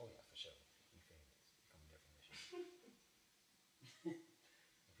 Oh yeah, for sure. We famous. We coming different this year.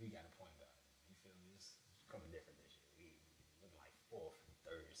 If we got a point guard, you feel me? It's coming different this year. We looking like 4th,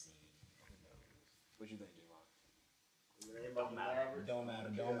 3rd seed. Who knows? What you think, Javon? Don't matter. Looking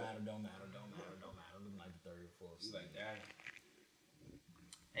like the 3rd, 4th You seed. like that?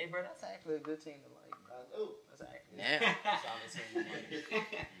 Hey, bro, that's actually a good team to like. I know. That's actually Now. a solid team to like.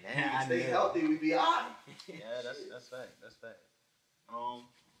 Now. Stay healthy, we be alright. Yeah, that's fact. That's fact.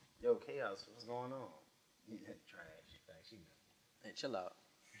 Yo, Chaos, what's going on? Yeah, trash. Fact, she know. Hey, chill out.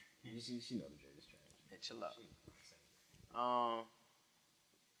 She know the Drake is trash. Hey, chill out. She know.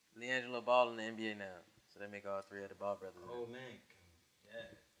 LiAngelo ball in the NBA now, so they make all 3 of the Ball brothers. Oh man,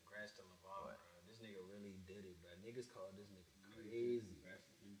 yeah. Congrats to LeVar, bro. This nigga really did it, bro. Niggas called this nigga crazy,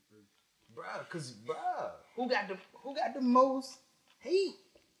 bro. Cause who got the most hate?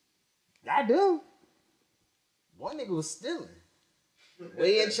 I do. One nigga was stealing.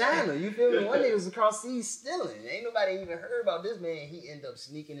 Way in China, you feel me? One nigga was across seas stealing. Ain't nobody even heard about this man. He ended up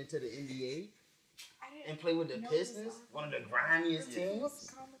sneaking into the NBA and play with the Pistons, one of the grimiest teams. What's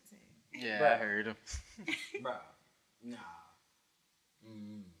commenting? Yeah, Bruh. I heard him. Bro, nah.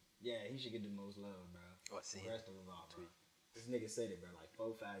 Yeah, he should get the most love, bro. What, see The rest of LeVar, bro. This nigga said it, bro, like 4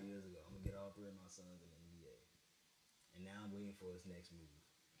 or 5 years ago. I'm gonna get all 3 of my sons in the NBA. And now I'm waiting for his next move.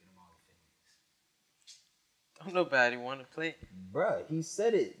 Get them all to Phoenix. Don't nobody want to play. Bro, he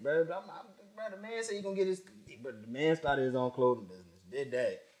said it, bro. Bro, the man said he gonna get his. Bro, the man started his own clothing business. Did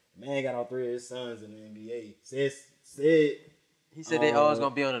that. The man got all 3 of his sons in the NBA. Said He said they always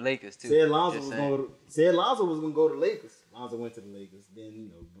gonna be on the Lakers too. Said Lonzo Just was saying. gonna go to Lakers. Lonzo went to the Lakers. Then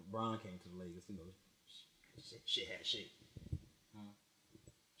Bron came to the Lakers. Shit had a shape.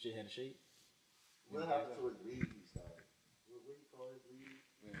 Shit had a shape. What happened to his league he started? What do you call his league?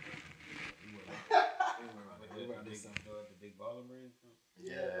 The big baller brand.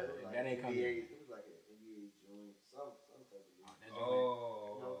 Yeah, it was like that ain't coming. NBA, it was like an NBA joint, some type of league.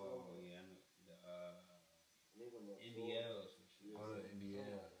 Oh, yeah, I know. They went up NBLs. Oh, the NBA.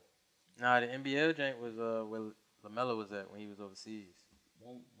 Nah, the NBL jank was where LaMelo was at when he was overseas.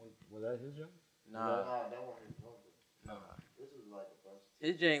 Was that his job? Nah, that wasn't his number. No. This was like a bunch of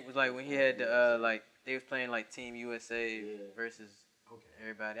his jank was like when he had the like they was playing like Team USA versus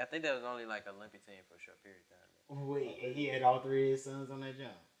everybody. I think that was only like Olympic team for a short period of time. Wait, and he had all 3 of his sons on that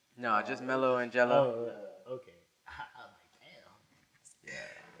job? No, just Melo and Jello. Oh, okay. I'm like, damn.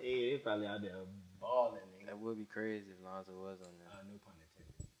 Yeah. Hey, they probably out there balling, nigga. That would be crazy if Lonzo was on there. No pun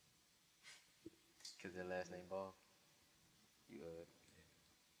intended. Cause their last name Ball. You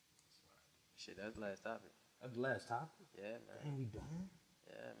shit, that's the last topic. That's the last topic. Yeah, man. Damn, we done?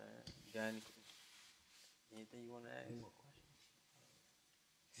 Yeah, man. You got anything you want to ask? Any more questions?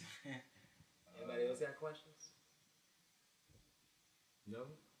 Anybody else got questions? No?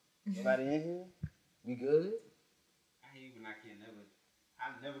 Nobody in here? We good? I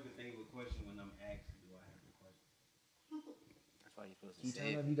never could think of a question when I'm asked, do I have a question? That's why you're supposed to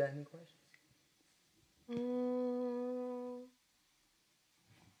say KiTurnUp, it. you got any questions? No.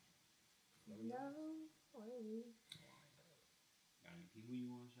 Got any people you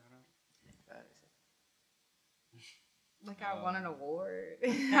want to shout out? Like I won an award. I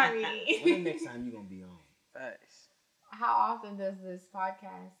When the mean, next time you gonna be on? Facts. how often does this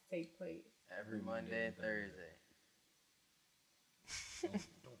podcast take place? Every Monday and Thursday.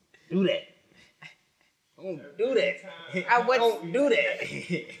 Do that. Don't do that. Don't do that.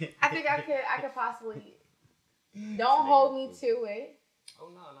 I think I could possibly. Don't hold me to it, Oh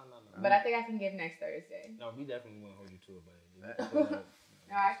no. but I think I can give next Thursday. No, we definitely won't hold you to it, but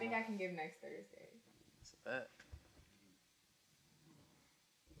No, I think I can give next Thursday, That's a fact.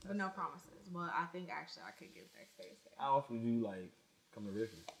 but no promises. But I think actually I could give next Thursday. how often do you like come to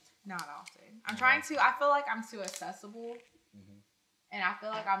Riffy? Not often. I'm trying to. I feel like I'm too accessible, and I feel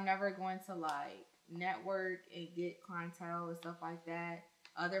like I'm never going to like network and get clientele and stuff like that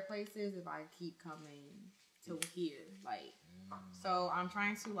other places if I keep coming to here. Like, so I'm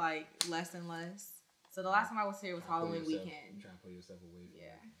trying to like less and less. So the last time I was here was Halloween You weekend. trying to pull yourself away from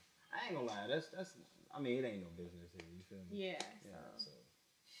Yeah. it. I ain't gonna lie, that's I mean, it ain't no business here, you feel me? Yeah.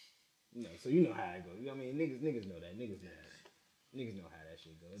 So you know how it goes. I mean, niggas know that. Niggas know that. Niggas know how that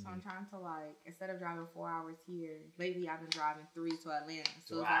shit goes. So I'm trying to like, instead of driving 4 hours here, lately I've been driving 3 to Atlanta.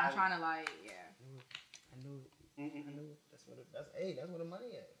 So it's like, I'm trying to like, yeah. I knew it. That's where the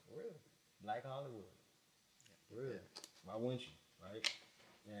money at. For real. Black Hollywood. For real. Why wouldn't you? Right?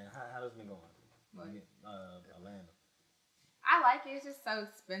 Yeah. How has it been going? What? Atlanta. I like it. It's just so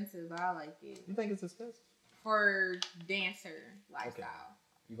expensive, but I like it. You think it's expensive? For dancer lifestyle.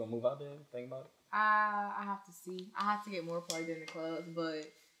 You gonna move out there? Think about it? I have to see. I have to get more plugged in the clubs, but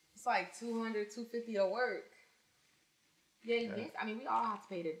it's like $200, $250 to work. Yeah, you dance. I mean, we all have to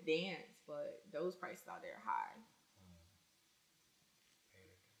pay to dance, but those prices out there are high.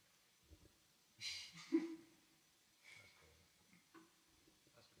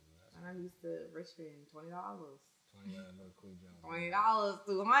 And I'm used to Richmond, $20. $20 quick jump. $20,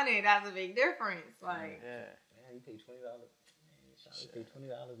 $200. That's a big difference. Like, Yeah. Man, you pay $20. You pay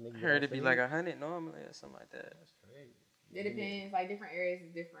 $20. I heard it'd be like 100 normally or something like that. That's crazy. it depends. Like, different areas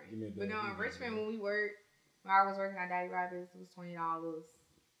is different. But no, in Richmond, when I was working at Daddy Rabbit's, it was $20.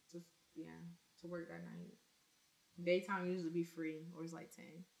 Just, yeah, to work that night. Daytime usually be free, or it's like 10.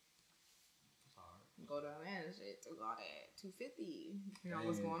 That's hard. Go to Atlanta, shit, took all that $250. You know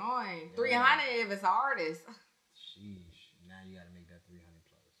what's Damn. going on. Yeah. $300 if it's an artist. Sheesh. Now you gotta make that 300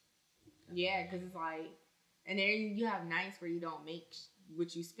 plus. Yeah, because it's like, and then you have nights where you don't make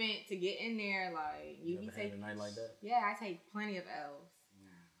what you spent to get in there. Like, you Never be had a taking. night like that? Yeah, I take plenty of L's.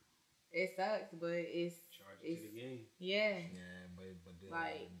 It sucks, but it's Charge it to the game. yeah. Yeah, but the,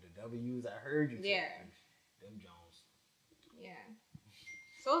 Like- the W's I heard you Yeah. take, them Jones. Yeah.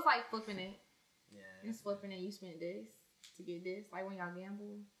 So it's like flipping it. Yeah. It's flipping it. You spent this to get this. Like when y'all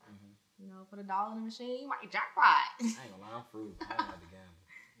gamble, Mhm. you know, put $1 in the machine, you might jackpot. I ain't gonna lie, I'm frugal. I don't like to gamble.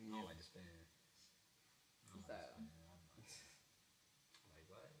 I don't like to spend. I don't So. like to spend. Like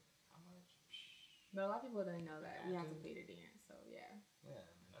what? How much? But a lot of people don't know that. You have to pay to dance. So yeah. Yeah,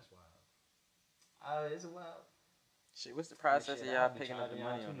 man, that's wild. It's wild. Shit, what's the process of Shit, y'all I be picking up the charging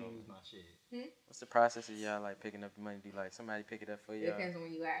money y'all on to them? use my shit. What's the process of y'all like picking up the money? Do like somebody pick it up for It y'all? depends on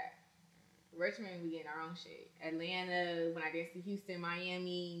where you at. Richmond, we getting our own shit. Atlanta, when I dance to Houston,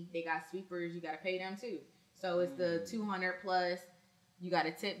 Miami, they got sweepers. You gotta pay them too. So it's the 200 plus. You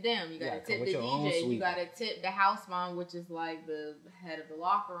gotta tip them. You gotta come tip with the your own DJ. You sweeper. gotta tip the house mom, which is like the head of the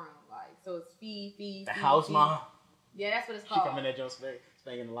locker room. Like, so it's fee. The house mom. Yeah, that's what it's She called. come in there, just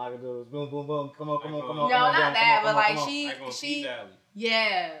spanking the locker doors. Boom, boom, boom. Come on. No, come not on, that, come but on, like come on. she, Like on P-Valley.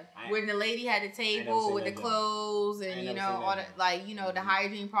 yeah, I- when the lady had the never table seen with the that joint. clothes I and ain't you never know seen all that the joint. like you know the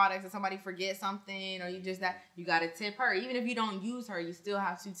hygiene products, and somebody forgets something or you just that you gotta tip her. Even if you don't use her, you still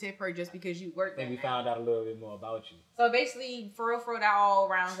have to tip her just because you work Then there. we found out a little bit more about you. So basically, for real, that all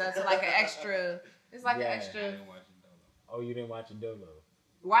rounds up to like an extra. It's like Yeah. an I extra. didn't watch it though. Oh, you didn't watch it, Dolo.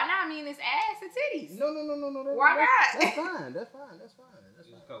 Why not? I mean, it's ass and titties. No. Why not? That's fine. That's fine. There's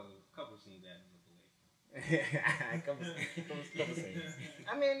a couple scenes that I didn't look away. couple scenes.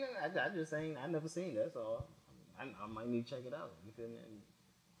 I mean, I just saying I never seen that, so I might need to check it out. You feel me?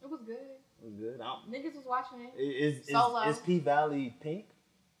 It was good. It was good. Niggas was watching it. Is P Valley pink?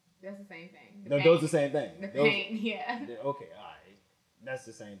 That's the same thing. The No, paint. those the same thing. The Those- paint, yeah. Okay, all right. That's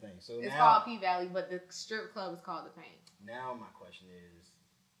the same thing. So It's now, called P Valley, but the strip club is called the Paint. now my question is,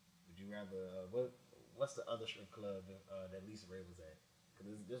 would you rather what's the other strip club that Lisa Ray was at?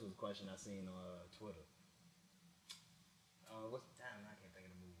 Because this was a question I seen on Twitter. What's the time? I can't think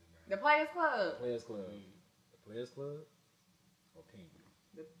of the movie, bro. The Players Club. Players Club. The Players Club or Pink?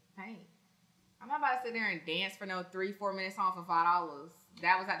 The Paint. I'm not about to sit there and dance for no 3-4 minute song for $5.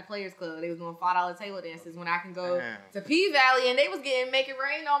 That was at the Players Club. They was doing $5 table dances when I can go Damn. to P Valley and they was getting Make It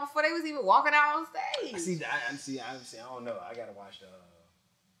Rain on before they was even walking out on stage. I don't know. I gotta watch the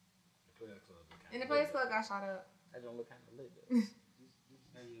Players Club. And the Players Club got shot up. That don't look kind of lit though. Just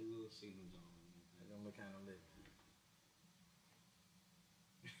have your little signals on. That don't look kind of lit.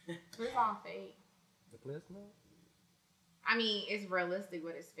 It's all fake. The Players Club? I mean, it's realistic,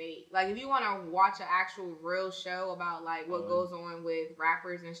 but it's fake. Like, if you want to watch an actual real show about, like, what goes on with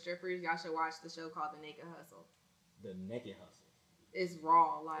rappers and strippers, y'all should watch the show called The Naked Hustle. The Naked Hustle. It's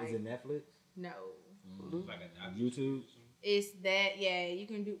raw, like... Is it Netflix? No. It's like a On YouTube? It's that, yeah, you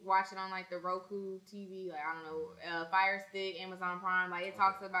can watch it on, like, the Roku TV, like, I don't know, Fire Stick, Amazon Prime. Like, it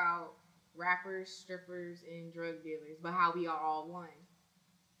talks about rappers, strippers, and drug dealers, but how we are all one.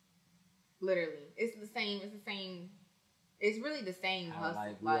 Literally. It's the same, it's really the same hustle.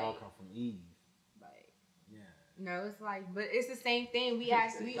 Like, we all come from Eve. Like, Yeah. no, it's like, but it's the same thing. We all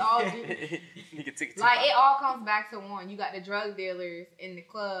do. Nigga took it too Like, far. it all comes back to one. You got the drug dealers in the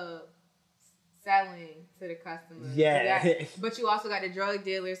club selling to the customers. Yeah. But you also got the drug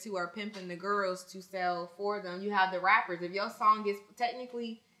dealers who are pimping the girls to sell for them. You have the rappers. If your song gets,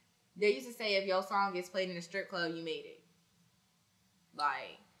 technically, they used to say if your song gets played in a strip club, you made it.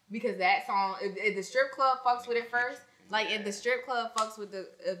 Like, because that song, if the strip club fucks with it first, like if the strip club fucks with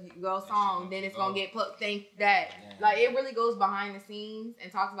your song, then it's gonna get put. Think that, like, it really goes behind the scenes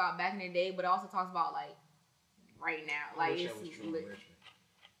and talks about back in the day, but it also talks about like right now. Like, I wish it's that was true in Richmond.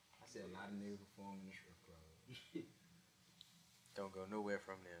 I see a lot of niggas perform in the strip club. Don't go nowhere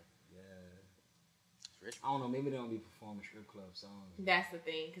from them. Yeah. I don't know. Maybe they don't be performing strip club songs. That's the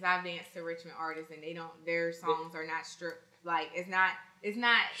thing, because I've danced to Richmond artists and they don't. Their songs are not strip. Like, it's not.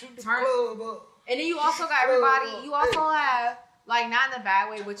 Shoot the club up. And then you also got everybody. You also have, like, not in a bad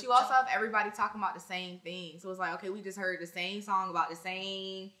way, but you also have everybody talking about the same thing. So it's like, okay, we just heard the same song about the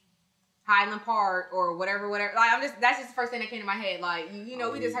same Highland Park or whatever. Like, that's just the first thing that came to my head. Like, you know,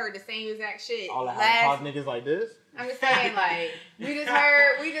 we just heard the same exact shit. All the Highland Park niggas like this. I'm just saying, like, we just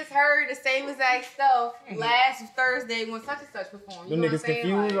heard the same exact stuff last Thursday when such and such performed. You Them know niggas what I'm saying?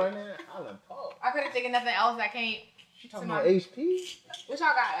 confused Like, right now. Highland Park. I couldn't think of nothing else that came. She talking about HP? What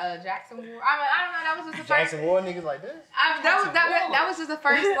y'all got? Jackson Ward. I mean, I don't know. That was just the first. Jackson Ward niggas like this? That was just the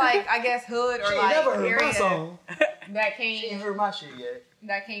first, like, I guess, hood or She like ain't never heard my area song. that She ain't came heard my shit yet.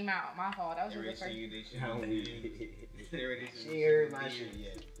 that came out. My fault. That was just the first. She ain't heard my shit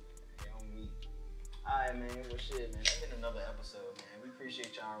yet. Alright, man. Well, shit, man. That's been another episode, man. We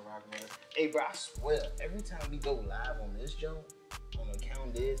appreciate y'all rocking with us. Hey, bro, I swear, every time we go live on this joint, on the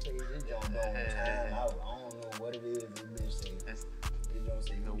Countin Deadz page, this joint don't time out. I don't know what it is. This bitch say. That's This joint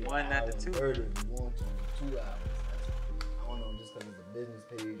say the you one, get not an the hour two. and 30 if you want to. 2 hours. I don't know, just because it's a business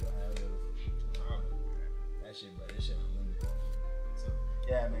page or however. That shit, but this shit unlimited. So,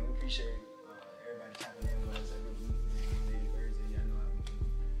 yeah, man, we appreciate everybody tapping in with us every week, man. Monday, Thursday, y'all know how we do.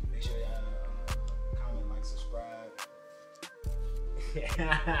 Make sure y'all comment, like, subscribe.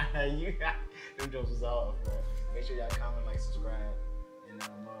 Them jokes was off, bro. Make sure y'all comment, like, subscribe, and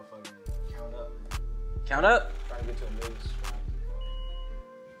motherfucking count up, man. count up. Trying to get to 1 million subscribers.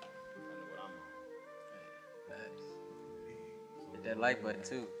 I know what I'm on. Nice. Hit that like button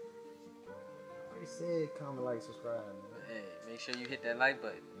too. I already said comment, like, subscribe, man. Hey, make sure you hit that like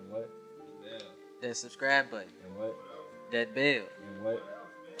button, And what? that subscribe button, And what? that bell. And what?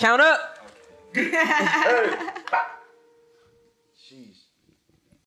 Count up. Okay.